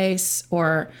advice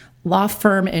or law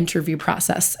firm interview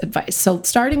process advice. So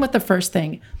starting with the first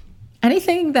thing,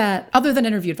 anything that, other than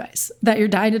interview advice, that you're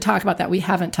dying to talk about that we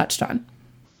haven't touched on?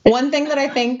 One thing that I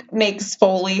think makes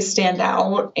Foley stand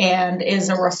out and is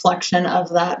a reflection of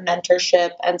that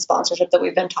mentorship and sponsorship that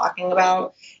we've been talking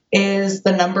about is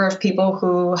the number of people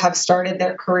who have started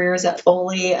their careers at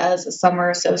Foley as a summer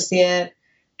associate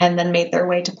and then made their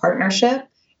way to partnership.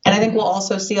 And I think we'll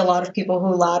also see a lot of people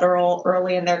who lateral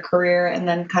early in their career and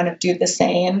then kind of do the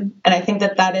same. And I think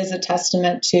that is a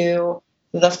testament to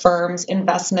the firm's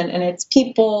investment in its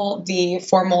people, the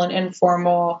formal and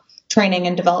informal training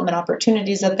and development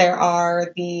opportunities that there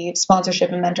are, the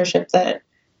sponsorship and mentorship that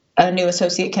a new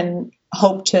associate can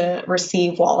hope to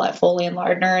receive while at Foley and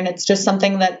Lardner. And it's just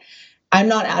something that I'm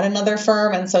not at another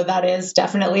firm, and so that is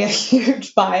definitely a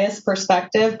huge bias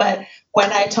perspective. But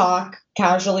when I talk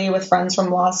casually with friends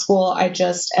from law school, I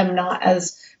just am not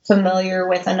as familiar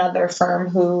with another firm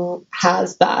who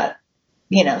has that,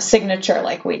 signature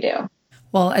like we do.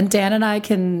 Well, and Dan and I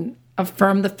can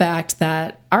affirm the fact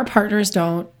that our partners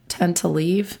don't tend to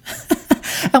leave.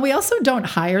 And we also don't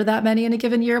hire that many in a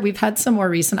given year. We've had some more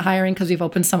recent hiring because we've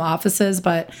opened some offices,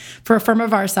 but for a firm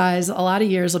of our size, a lot of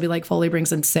years will be like Foley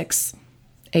brings in 6,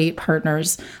 8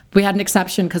 partners. We had an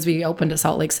exception because we opened a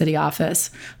Salt Lake City office,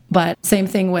 but same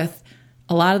thing with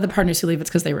a lot of the partners who leave, it's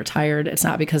because they retired. It's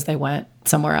not because they went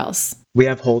somewhere else. We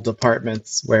have whole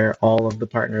departments where all of the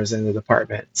partners in the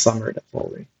department summered at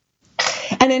Foley.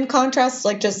 And in contrast,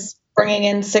 just bringing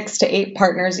in 6 to 8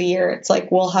 partners a year, it's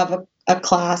like we'll have a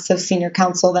class of senior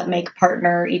counsel that make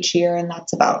partner each year, and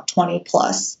that's about 20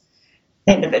 plus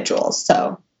individuals.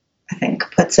 So I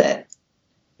think puts it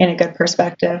in a good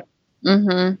perspective.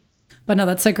 Mm-hmm. But no,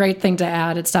 that's a great thing to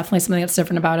add. It's definitely something that's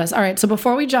different about us. All right, so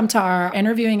before we jump to our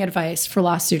interviewing advice for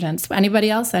law students, anybody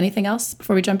else, anything else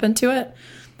before we jump into it?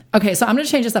 Okay, so I'm going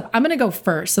to change this up. I'm going to go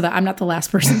first so that I'm not the last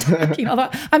person talking, although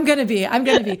I'm going to be.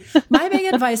 My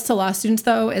big advice to law students,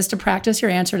 though, is to practice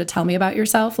your answer to tell me about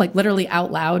yourself, like literally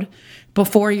out loud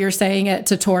before you're saying it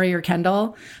to Tori or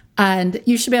Kendall. And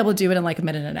you should be able to do it in like a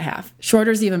minute and a half.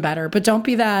 Shorter is even better, but don't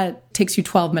be that takes you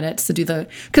 12 minutes to do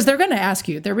because they're going to ask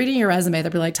you, they're reading your resume.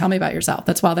 They'll be like, tell me about yourself.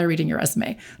 That's while they're reading your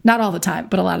resume. Not all the time,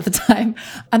 but a lot of the time.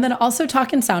 And then also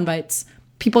talk in sound bites.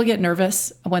 People get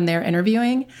nervous when they're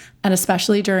interviewing, and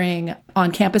especially during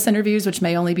on-campus interviews, which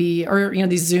may only be, or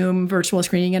these Zoom virtual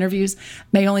screening interviews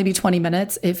may only be 20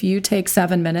 minutes. If you take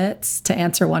 7 minutes to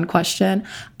answer one question,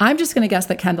 I'm just going to guess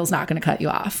that Kendall's not going to cut you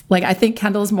off. Like, I think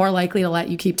Kendall's more likely to let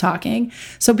you keep talking.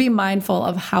 So be mindful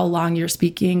of how long you're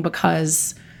speaking,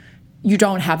 because you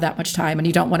don't have that much time and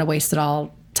you don't want to waste it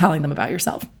all telling them about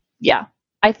yourself. Yeah.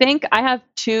 I think I have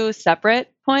 2 separate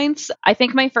points. I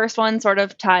think my first one sort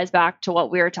of ties back to what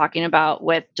we were talking about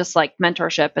with just like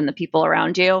mentorship and the people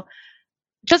around you.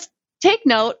 Just take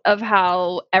note of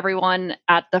how everyone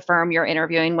at the firm you're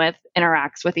interviewing with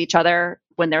interacts with each other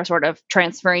when they're sort of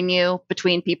transferring you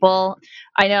between people.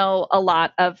 I know a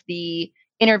lot of the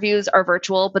interviews are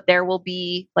virtual, but there will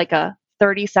be like a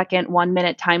 30-second,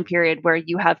 1-minute time period where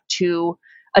you have 2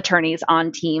 attorneys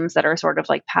on teams that are sort of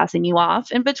like passing you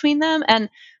off in between them. And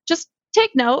just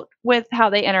take note with how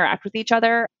they interact with each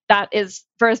other. That is,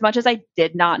 for as much as I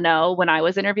did not know when I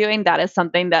was interviewing, that is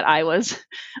something that I was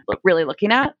really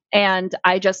looking at. And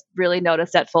I just really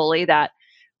noticed at Foley that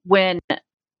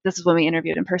this is when we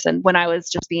interviewed in person, when I was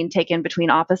just being taken between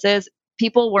offices,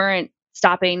 people weren't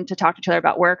stopping to talk to each other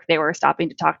about work. They were stopping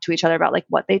to talk to each other about like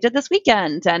what they did this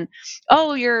weekend. And,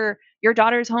 oh, your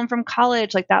daughter's home from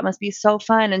college. Like, that must be so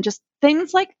fun. And just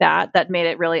things like that made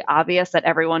it really obvious that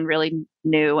everyone really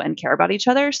knew and cared about each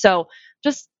other. So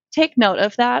just take note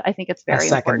of that. I think it's very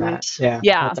important. Yeah.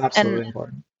 That's absolutely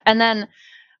important. And then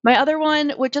my other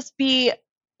one would just be,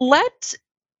 let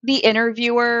the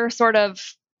interviewer sort of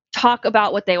talk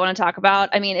about what they want to talk about.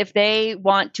 I mean, if they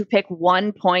want to pick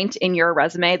one point in your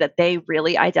resume that they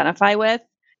really identify with,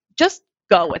 just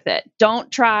go with it. Don't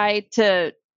try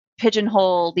to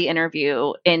pigeonhole the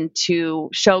interview into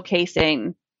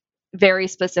showcasing very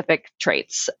specific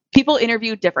traits. People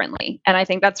interview differently, and I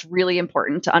think that's really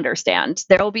important to understand.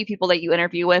 There will be people that you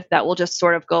interview with that will just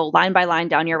sort of go line by line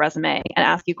down your resume and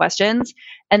ask you questions,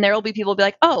 and there will be people who will be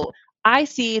like, oh, I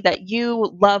see that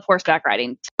you love horseback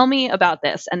riding. Tell me about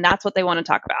this. And that's what they want to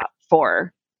talk about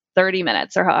for 30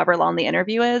 minutes or however long the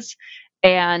interview is.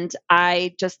 And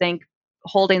I just think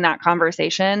holding that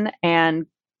conversation and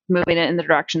moving it in the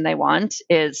direction they want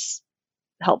is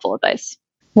helpful advice.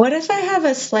 What if I have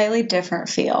a slightly different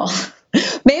feel?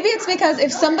 Maybe it's because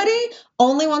if somebody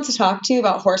only wants to talk to you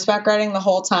about horseback riding the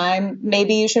whole time,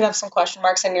 maybe you should have some question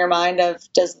marks in your mind of,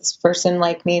 does this person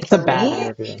like me for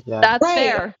me? Yeah. That's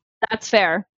fair. That's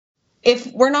fair. If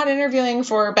we're not interviewing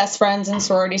for best friends and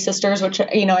sorority sisters, which,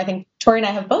 I think Tori and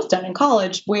I have both done in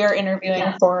college, we are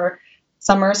interviewing for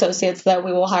summer associates that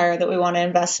we will hire, that we want to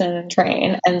invest in and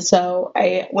train. And so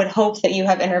I would hope that you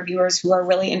have interviewers who are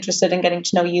really interested in getting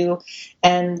to know you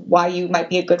and why you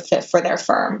might be a good fit for their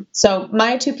firm. So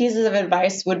my 2 pieces of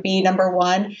advice would be, number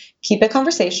 1, keep it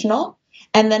conversational.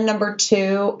 And then number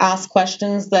 2, ask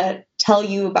questions that tell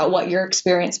you about what your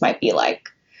experience might be like.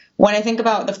 When I think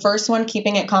about the first one,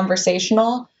 keeping it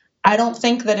conversational, I don't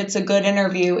think that it's a good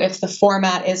interview if the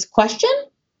format is question,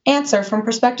 answer from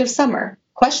prospective summer.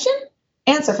 Question,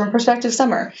 answer from prospective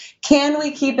summer. Can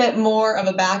we keep it more of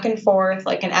a back and forth,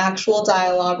 like an actual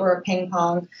dialogue or a ping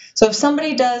pong? So if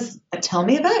somebody does a tell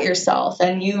me about yourself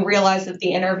and you realize that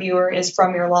the interviewer is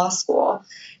from your law school,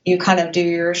 you kind of do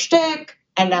your shtick,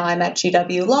 and now I'm at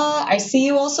GW Law. I see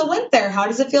you also went there. How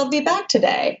does it feel to be back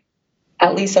today?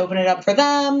 At least open it up for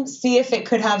them. See if it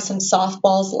could have some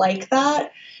softballs like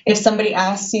that. If somebody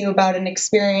asks you about an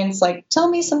experience, like, tell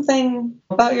me something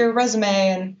about your resume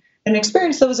and an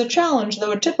experience that was a challenge that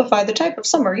would typify the type of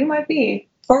summer you might be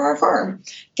for our firm.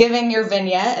 Giving your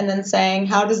vignette and then saying,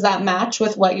 how does that match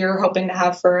with what you're hoping to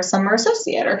have for a summer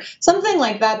associate, or something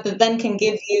like that then can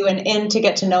give you an in to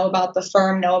get to know about the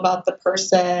firm, know about the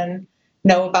person,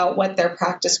 know about what their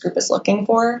practice group is looking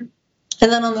for.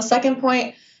 And then on the second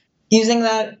point, using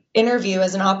that interview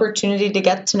as an opportunity to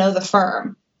get to know the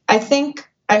firm. I think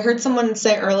I heard someone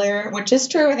say earlier, which is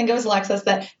true, I think it was Alexis,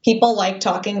 that people like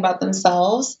talking about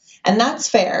themselves, and that's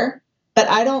fair, but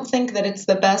I don't think that it's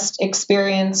the best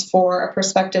experience for a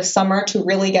prospective summer to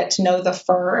really get to know the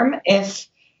firm if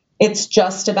it's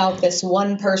just about this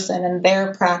one person and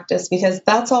their practice, because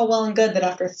that's all well and good that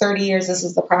after 30 years, this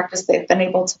is the practice they've been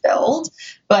able to build.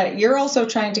 But you're also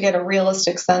trying to get a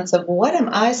realistic sense of what am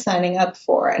I signing up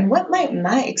for and what might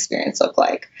my experience look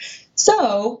like?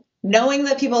 So knowing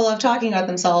that people love talking about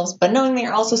themselves, but knowing that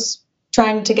you're also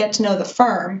trying to get to know the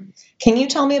firm, can you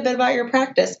tell me a bit about your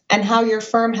practice and how your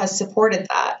firm has supported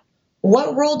that?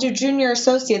 What role do junior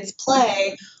associates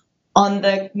play on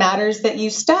the matters that you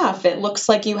staff? It looks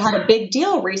like you had a big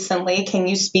deal recently. Can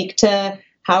you speak to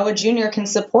how a junior can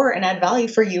support and add value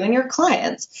for you and your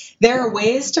clients? There are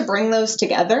ways to bring those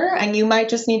together, and you might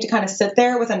just need to kind of sit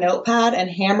there with a notepad and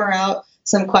hammer out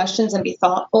some questions and be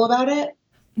thoughtful about it.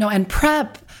 No, and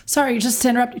prep, sorry, just to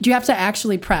interrupt, you have to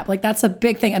actually prep. Like, that's a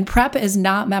big thing. And prep is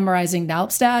not memorizing NALP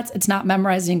stats. It's not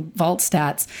memorizing vault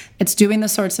stats. It's doing the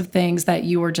sorts of things that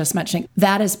you were just mentioning.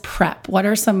 That is prep. What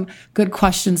are some good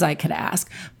questions I could ask?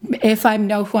 If I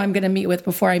know who I'm going to meet with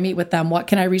before I meet with them, what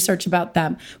can I research about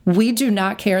them? We do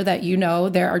not care that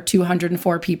there are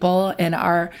 204 people in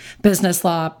our business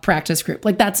law practice group.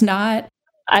 Like, that's not.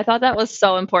 I thought that was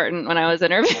so important when I was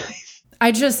interviewing.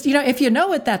 I just, if you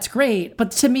know it, that's great. But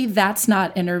to me, that's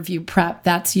not interview prep.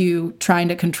 That's you trying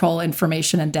to control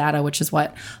information and data, which is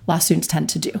what law students tend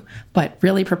to do. But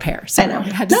really prepare. So I know.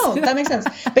 No, that makes sense.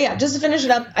 But yeah, just to finish it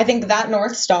up, I think that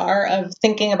North Star of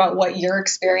thinking about what your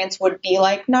experience would be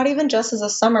like, not even just as a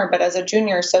summer, but as a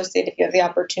junior associate, if you have the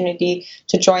opportunity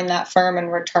to join that firm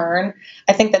and return,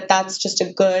 I think that that's just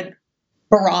a good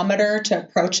barometer to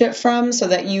approach it from, so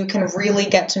that you can really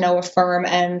get to know a firm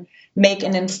and make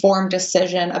an informed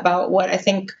decision about what I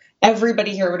think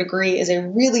everybody here would agree is a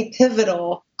really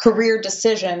pivotal career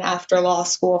decision after law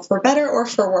school, for better or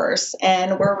for worse.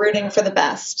 And we're rooting for the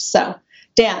best. So,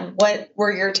 Dan, what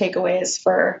were your takeaways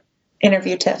for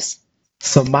interview tips?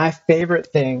 So my favorite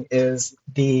thing is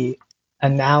the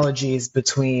analogies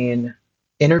between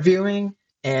interviewing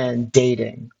and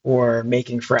dating or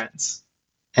making friends.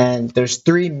 And there's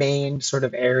three main sort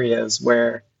of areas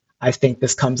where I think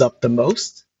this comes up the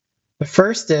most. The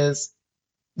first is,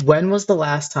 when was the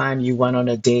last time you went on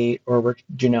a date or were,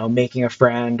 making a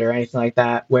friend or anything like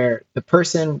that, where the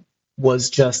person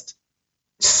was just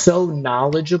so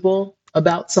knowledgeable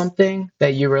about something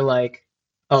that you were like,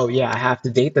 oh yeah, I have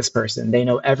to date this person. They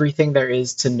know everything there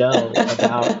is to know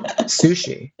about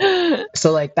sushi.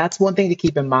 So like, that's one thing to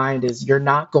keep in mind, is you're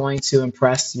not going to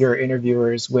impress your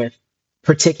interviewers with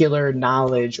particular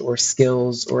knowledge or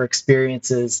skills or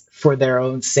experiences for their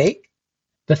own sake.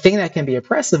 The thing that can be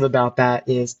oppressive about that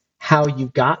is how you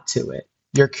got to it,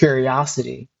 your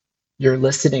curiosity, your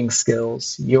listening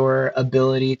skills, your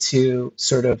ability to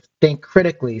sort of think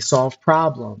critically, solve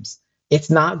problems. It's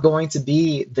not going to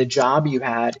be the job you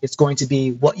had. It's going to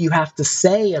be what you have to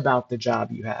say about the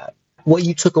job you had, what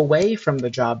you took away from the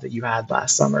job that you had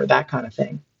last summer, that kind of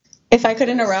thing. If I could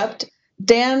interrupt,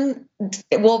 Dan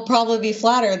will probably be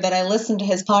flattered that I listened to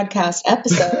his podcast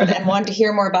episode and wanted to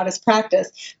hear more about his practice,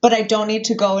 but I don't need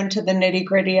to go into the nitty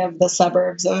gritty of the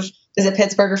suburbs of, is it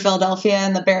Pittsburgh or Philadelphia,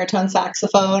 and the baritone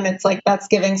saxophone. It's like, that's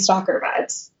giving stalker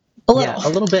vibes. A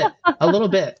little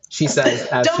bit, she says.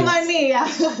 Don't mind me.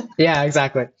 Yeah,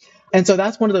 exactly. And so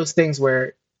that's one of those things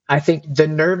where I think the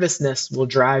nervousness will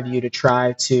drive you to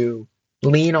try to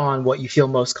lean on what you feel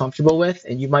most comfortable with.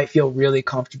 And you might feel really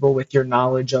comfortable with your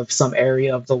knowledge of some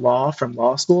area of the law from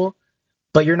law school,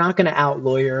 but you're not going to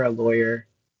out-lawyer a lawyer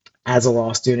as a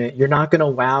law student. You're not going to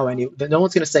wow no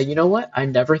one's going to say, you know what? I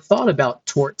never thought about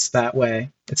torts that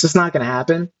way. It's just not going to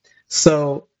happen.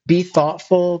 So be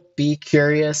thoughtful, be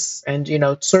curious, and,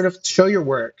 sort of show your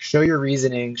work, show your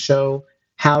reasoning, show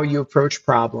how you approach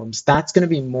problems. That's going to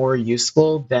be more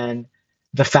useful than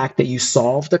the fact that you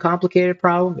solved a complicated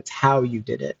problem. It's how you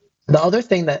did it. The other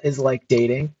thing that is like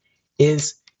dating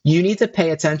is you need to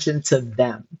pay attention to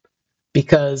them,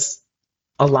 because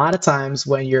a lot of times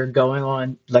when you're going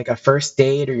on like a first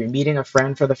date or you're meeting a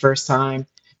friend for the first time,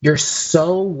 you're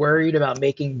so worried about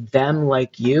making them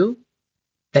like you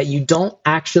that you don't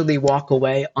actually walk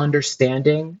away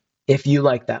understanding if you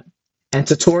like them. And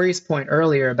to Tori's point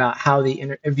earlier about how the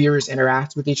interviewers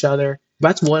interact with each other,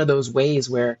 that's one of those ways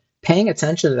where paying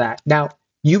attention to that. Now,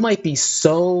 you might be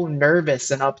so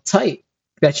nervous and uptight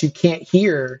that you can't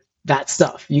hear that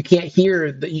stuff. You can't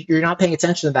hear that. You're not paying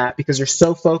attention to that because you're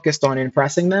so focused on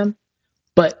impressing them.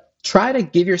 But try to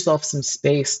give yourself some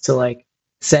space to like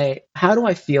say, how do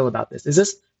I feel about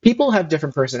this? People have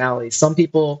different personalities. Some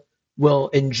people will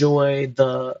enjoy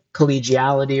the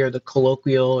collegiality or the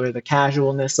colloquial or the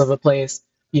casualness of a place.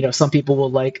 Some people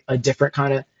will like a different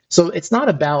kind of. So it's not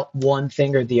about one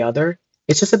thing or the other.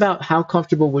 It's just about how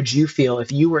comfortable would you feel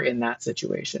if you were in that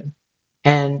situation.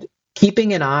 And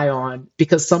keeping an eye on,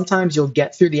 because sometimes you'll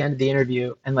get through the end of the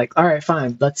interview and like, all right,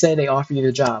 fine. Let's say they offer you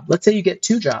the job. Let's say you get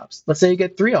 2 jobs. Let's say you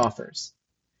get 3 offers.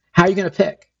 How are you going to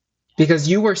pick? Because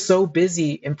you were so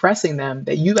busy impressing them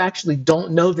that you actually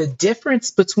don't know the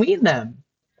difference between them.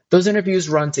 Those interviews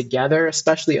run together,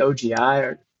 especially OGI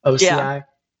or OCI. Yeah.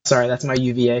 Sorry, that's my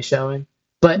UVA showing.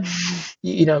 But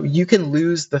you can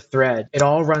lose the thread. It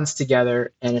all runs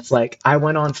together. And it's like, I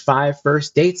went on 5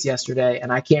 first dates yesterday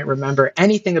and I can't remember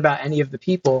anything about any of the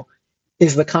people,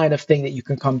 is the kind of thing that you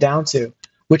can come down to,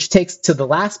 which takes to the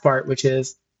last part, which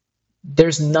is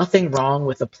there's nothing wrong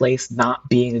with a place not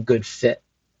being a good fit.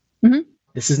 Mm-hmm.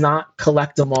 This is not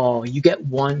collect them all. You get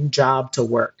one job to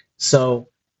work. So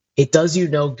it does you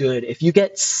no good. If you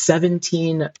get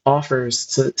 17 offers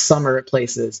to summer at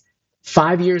places,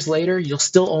 5 years later, you'll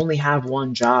still only have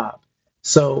one job.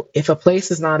 So if a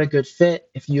place is not a good fit,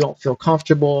 if you don't feel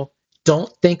comfortable,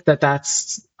 don't think that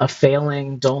that's a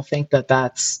failing. Don't think that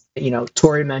that's,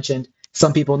 Tori mentioned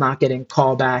some people not getting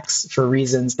callbacks for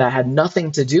reasons that had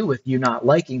nothing to do with you not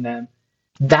liking them.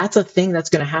 That's a thing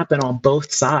that's going to happen on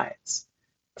both sides.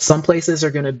 Some places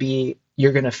are going to be,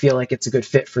 you're going to feel like it's a good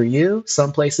fit for you.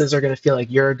 Some places are going to feel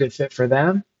like you're a good fit for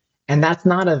them. And that's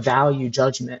not a value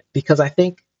judgment, because I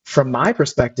think from my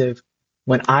perspective,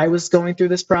 when I was going through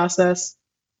this process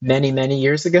many, many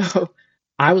years ago,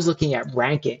 I was looking at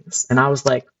rankings and I was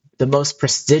like the most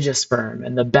prestigious firm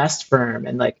and the best firm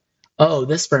and like, oh,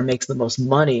 this firm makes the most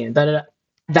money and da-da-da.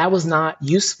 That was not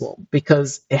useful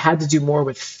because it had to do more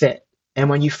with fit. And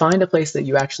when you find a place that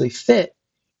you actually fit,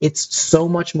 it's so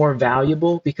much more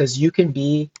valuable because you can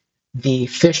be the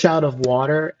fish out of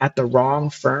water at the wrong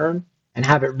firm and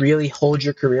have it really hold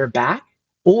your career back.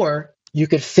 Or you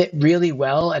could fit really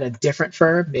well at a different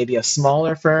firm, maybe a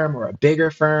smaller firm or a bigger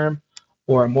firm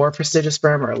or a more prestigious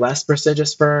firm or a less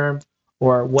prestigious firm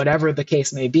or whatever the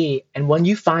case may be. And when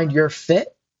you find your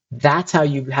fit, that's how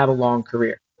you have a long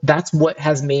career. That's what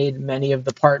has made many of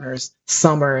the partners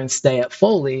summer and stay at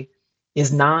Foley,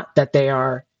 is not that they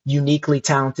are uniquely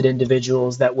talented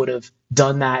individuals that would have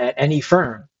done that at any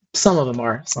firm. Some of them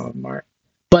are, some of them aren't.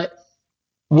 But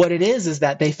what it is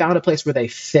that they found a place where they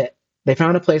fit. They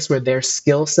found a place where their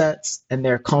skill sets and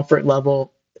their comfort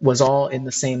level was all in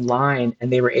the same line,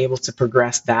 and they were able to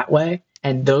progress that way.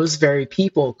 And those very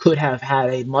people could have had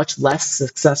a much less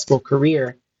successful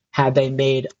career had they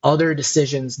made other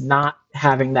decisions not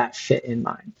having that fit in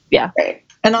mind. Yeah. Right.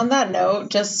 And on that note,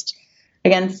 just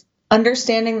again,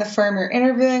 understanding the firm you're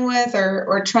interviewing with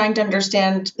or trying to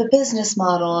understand the business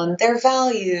model and their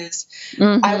values.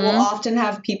 Mm-hmm. I will often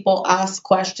have people ask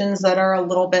questions that are a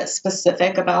little bit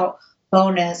specific about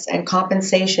bonus and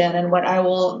compensation and what I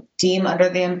will deem under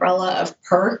the umbrella of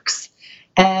perks.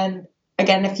 And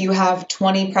again, if you have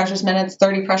 20 precious minutes,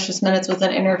 30 precious minutes with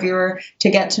an interviewer to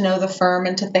get to know the firm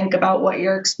and to think about what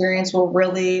your experience will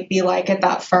really be like at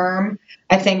that firm,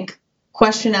 I think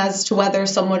question as to whether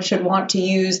someone should want to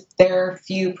use their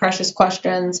few precious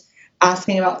questions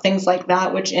asking about things like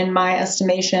that, which in my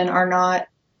estimation are not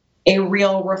a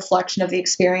real reflection of the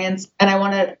experience. And I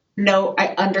want to note, I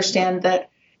understand that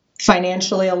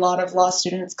financially, a lot of law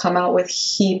students come out with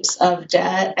heaps of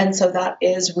debt. And so that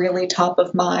is really top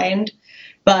of mind.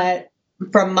 But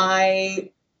from my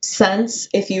sense,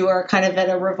 if you are kind of at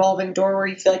a revolving door where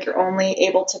you feel like you're only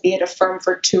able to be at a firm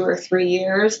for 2 or 3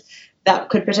 years, that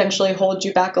could potentially hold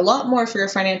you back a lot more for your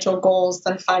financial goals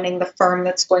than finding the firm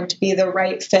that's going to be the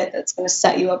right fit, that's going to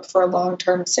set you up for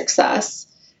long-term success.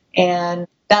 And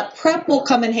that prep will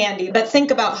come in handy, but think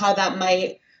about how that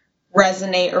might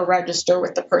resonate or register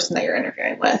with the person that you're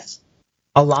interviewing with.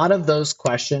 A lot of those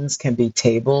questions can be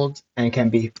tabled and can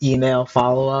be email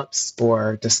follow-ups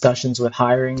or discussions with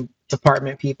hiring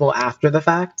department people after the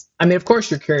fact. I mean, of course,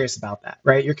 you're curious about that,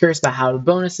 right? You're curious about how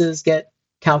bonuses get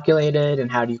calculated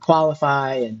and how do you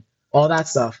qualify and all that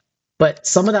stuff. But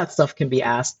some of that stuff can be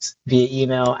asked via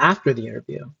email after the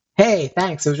interview. Hey,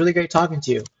 thanks. It was really great talking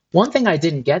to you. One thing I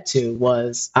didn't get to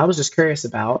was I was just curious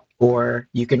about, or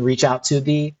you can reach out to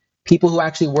the people who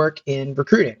actually work in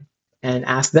recruiting and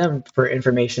ask them for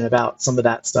information about some of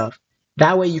that stuff.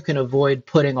 That way you can avoid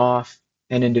putting off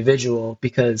an individual,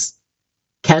 because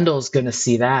Kendall's going to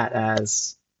see that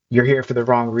as you're here for the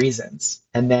wrong reasons.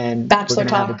 And then Bachelor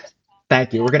talk.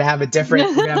 Thank you. We're going to have a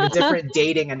different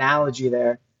dating analogy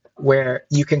there, where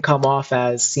you can come off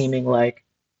as seeming like,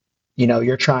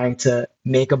 you're trying to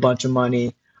make a bunch of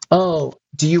money. Oh,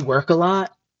 do you work a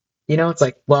lot? It's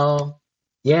like, well,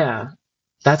 yeah,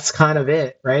 that's kind of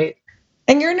it, right?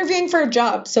 And you're interviewing for a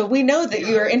job, so we know that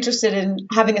you are interested in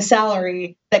having a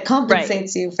salary that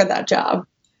compensates you for that job.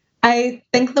 I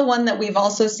think the one that we've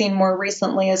also seen more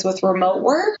recently is with remote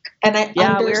work. And I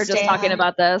understand we were just talking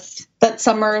about this. That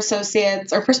summer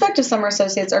associates or prospective summer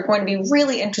associates are going to be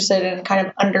really interested in kind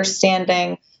of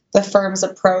understanding the firm's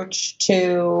approach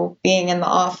to being in the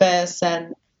office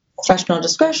and professional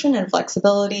discretion and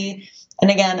flexibility. And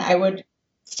again, I would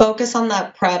focus on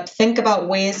that prep. Think about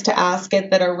ways to ask it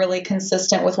that are really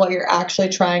consistent with what you're actually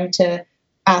trying to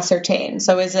ascertain.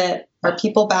 So are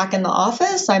people back in the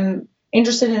office? I'm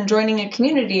interested in joining a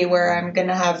community where I'm going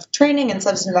to have training and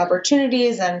substantive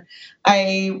opportunities, and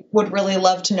I would really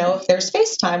love to know if there's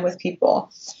face time with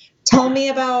people. Tell me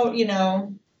about,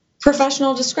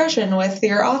 professional discretion with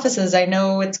your offices. I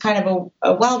know it's kind of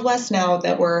a Wild West now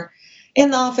that we're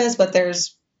in the office, but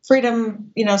there's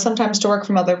freedom, sometimes to work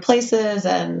from other places.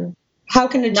 And how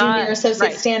can a junior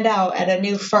associate stand out at a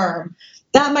new firm?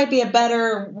 That might be a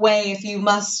better way if you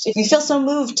feel so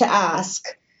moved to ask.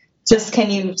 Just can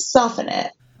you soften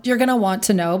it? You're going to want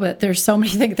to know, but there's so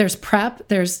many things. There's prep,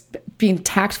 there's being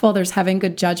tactful, there's having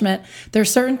good judgment.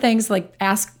 There's certain things like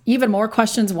ask even more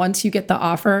questions once you get the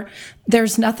offer.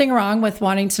 There's nothing wrong with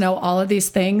wanting to know all of these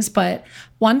things, but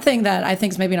one thing that I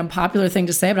think is maybe an unpopular thing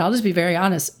to say, but I'll just be very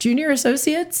honest. Junior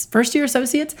associates, first-year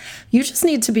associates, you just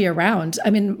need to be around. I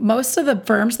mean, most of the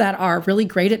firms that are really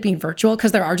great at being virtual,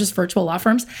 because there are just virtual law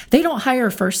firms, they don't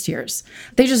hire first years.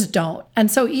 They just don't.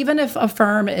 And so even if a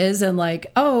firm is in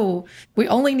like, oh, we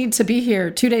only need to be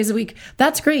here 2 days a week,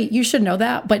 that's great. You should know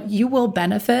that, but you will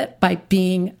benefit by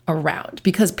being around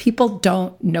because people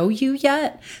don't know you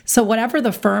yet. So whatever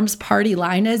the firm's party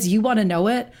line is, you want to know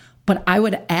it. But I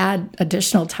would add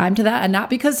additional time to that. And not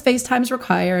because FaceTime is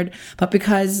required, but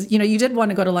because, you did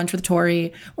want to go to lunch with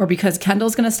Tori or because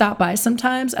Kendall's going to stop by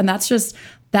sometimes. And that's just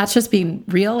being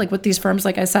real. Like with these firms,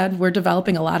 like I said, we're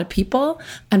developing a lot of people.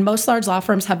 And most large law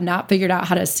firms have not figured out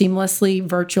how to seamlessly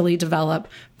virtually develop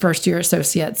first-year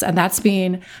associates. And that's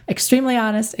being extremely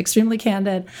honest, extremely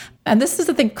candid. And this is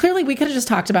the thing. Clearly, we could have just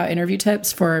talked about interview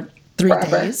tips for 3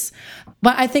 days.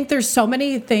 But I think there's so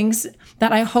many things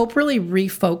that I hope really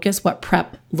refocus what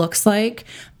prep looks like.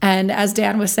 And as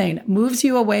Dan was saying, moves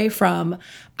you away from,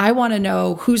 I want to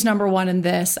know who's number one in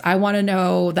this. I want to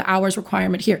know the hours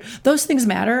requirement here. Those things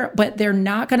matter, but they're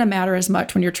not going to matter as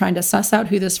much when you're trying to suss out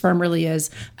who this firm really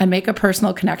is and make a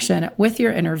personal connection with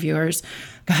your interviewers.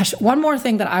 Gosh, one more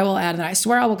thing that I will add, and I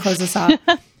swear I will close this off.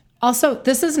 Also,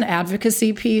 this is an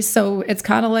advocacy piece, so it's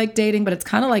kind of like dating, but it's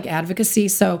kind of like advocacy.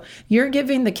 So you're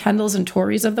giving the Kendalls and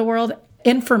Tories of the world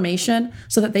information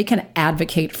so that they can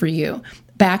advocate for you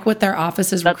back with their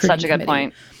office's recruiting committee. That's such a good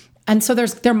point. And so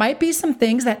there might be some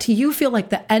things that to you feel like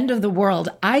the end of the world.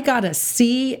 I got a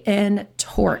C in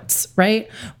torts, right?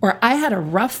 Or I had a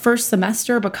rough first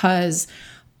semester because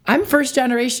I'm first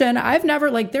generation. I've never,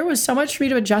 there was so much for me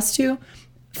to adjust to.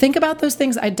 Think about those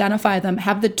things, identify them,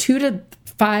 have the 2 to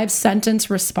 5 sentence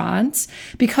response.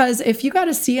 Because if you got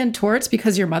a C in torts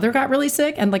because your mother got really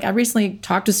sick, and I recently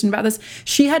talked to a student about this,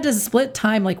 she had to split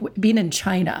time being in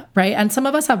China, right? And some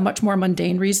of us have much more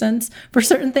mundane reasons for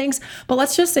certain things. But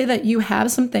let's just say that you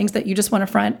have some things that you just want to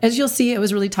front. As you'll see, it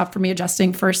was really tough for me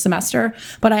adjusting first semester,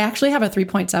 but I actually have a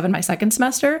 3.7 my second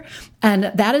semester. And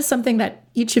that is something that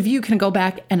each of you can go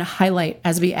back and highlight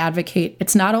as we advocate.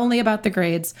 It's not only about the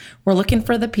grades. We're looking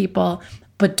for the people.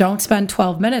 But don't spend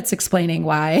 12 minutes explaining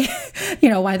why,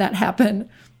 why that happened.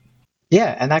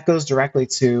 Yeah, and that goes directly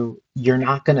to you're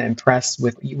not going to impress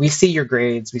with, we see your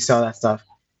grades, we saw that stuff.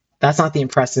 That's not the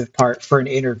impressive part for an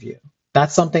interview.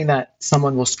 That's something that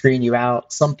someone will screen you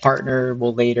out. Some partner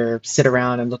will later sit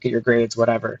around and look at your grades,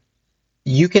 whatever.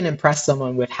 You can impress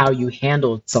someone with how you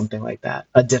handled something like that,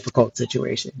 a difficult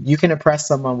situation. You can impress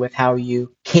someone with how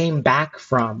you came back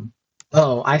from,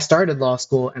 oh, I started law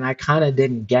school and I kind of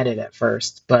didn't get it at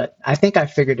first, but I think I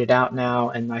figured it out now.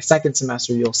 And my second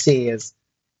semester, you'll see, is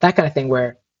that kind of thing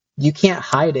where you can't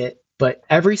hide it, but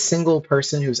every single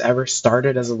person who's ever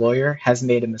started as a lawyer has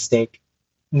made a mistake,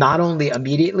 not only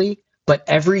immediately, but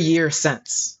every year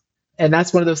since. And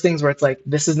that's one of those things where it's like,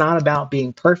 this is not about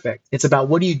being perfect. It's about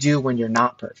what do you do when you're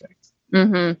not perfect?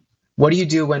 Mm-hmm. What do you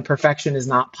do when perfection is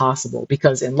not possible?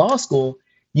 Because in law school,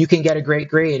 you can get a great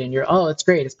grade and it's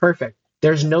great, it's perfect.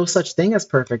 There's no such thing as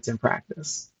perfect in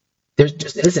practice. There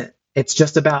just isn't. It's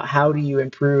just about how do you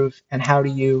improve and how do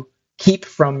you keep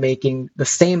from making the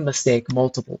same mistake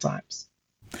multiple times.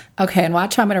 Okay, and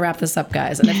watch how I'm going to wrap this up,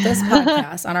 guys. And if this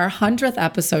podcast on our 100th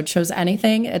episode shows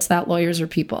anything, it's that lawyers are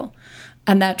people.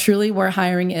 And that truly we're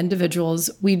hiring individuals.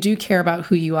 We do care about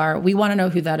who you are. We want to know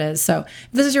who that is. So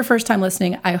if this is your first time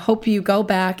listening, I hope you go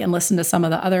back and listen to some of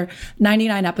the other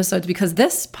 99 episodes, because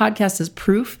this podcast is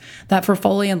proof that for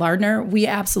Foley and Lardner, we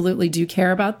absolutely do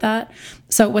care about that.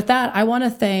 So with that, I want to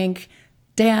thank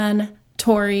Dan,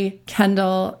 Tori,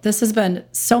 Kendall, this has been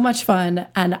so much fun.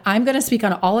 And I'm going to speak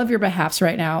on all of your behalfs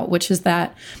right now, which is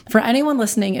that for anyone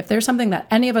listening, if there's something that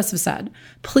any of us have said,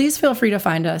 please feel free to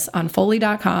find us on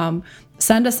Foley.com.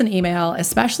 Send us an email,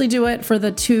 especially do it for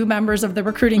the two members of the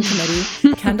recruiting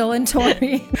committee, Kendall and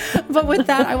Tori. But with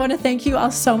that, I want to thank you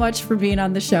all so much for being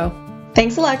on the show.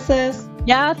 Thanks, Alexis.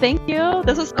 Yeah, thank you.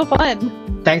 This was so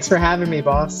fun. Thanks for having me,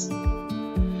 boss.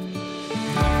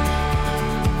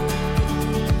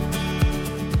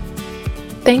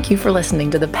 Thank you for listening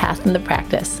to The Path and the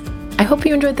Practice. I hope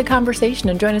you enjoyed the conversation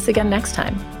and join us again next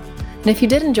time. And if you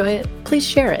did enjoy it, please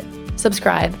share it,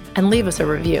 subscribe, and leave us a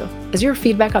review, as your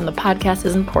feedback on the podcast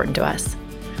is important to us.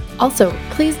 Also,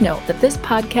 please note that this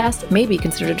podcast may be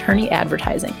considered attorney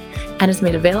advertising and is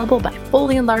made available by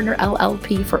Foley & Lardner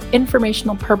LLP for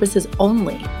informational purposes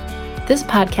only. This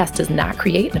podcast does not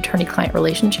create an attorney-client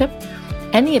relationship.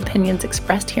 Any opinions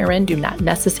expressed herein do not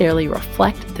necessarily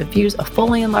reflect the views of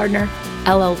Foley & Lardner,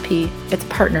 LLP, its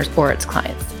partners, or its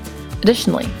clients.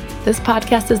 Additionally, this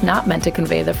podcast is not meant to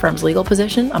convey the firm's legal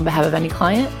position on behalf of any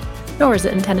client, nor is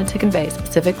it intended to convey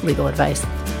specific legal advice.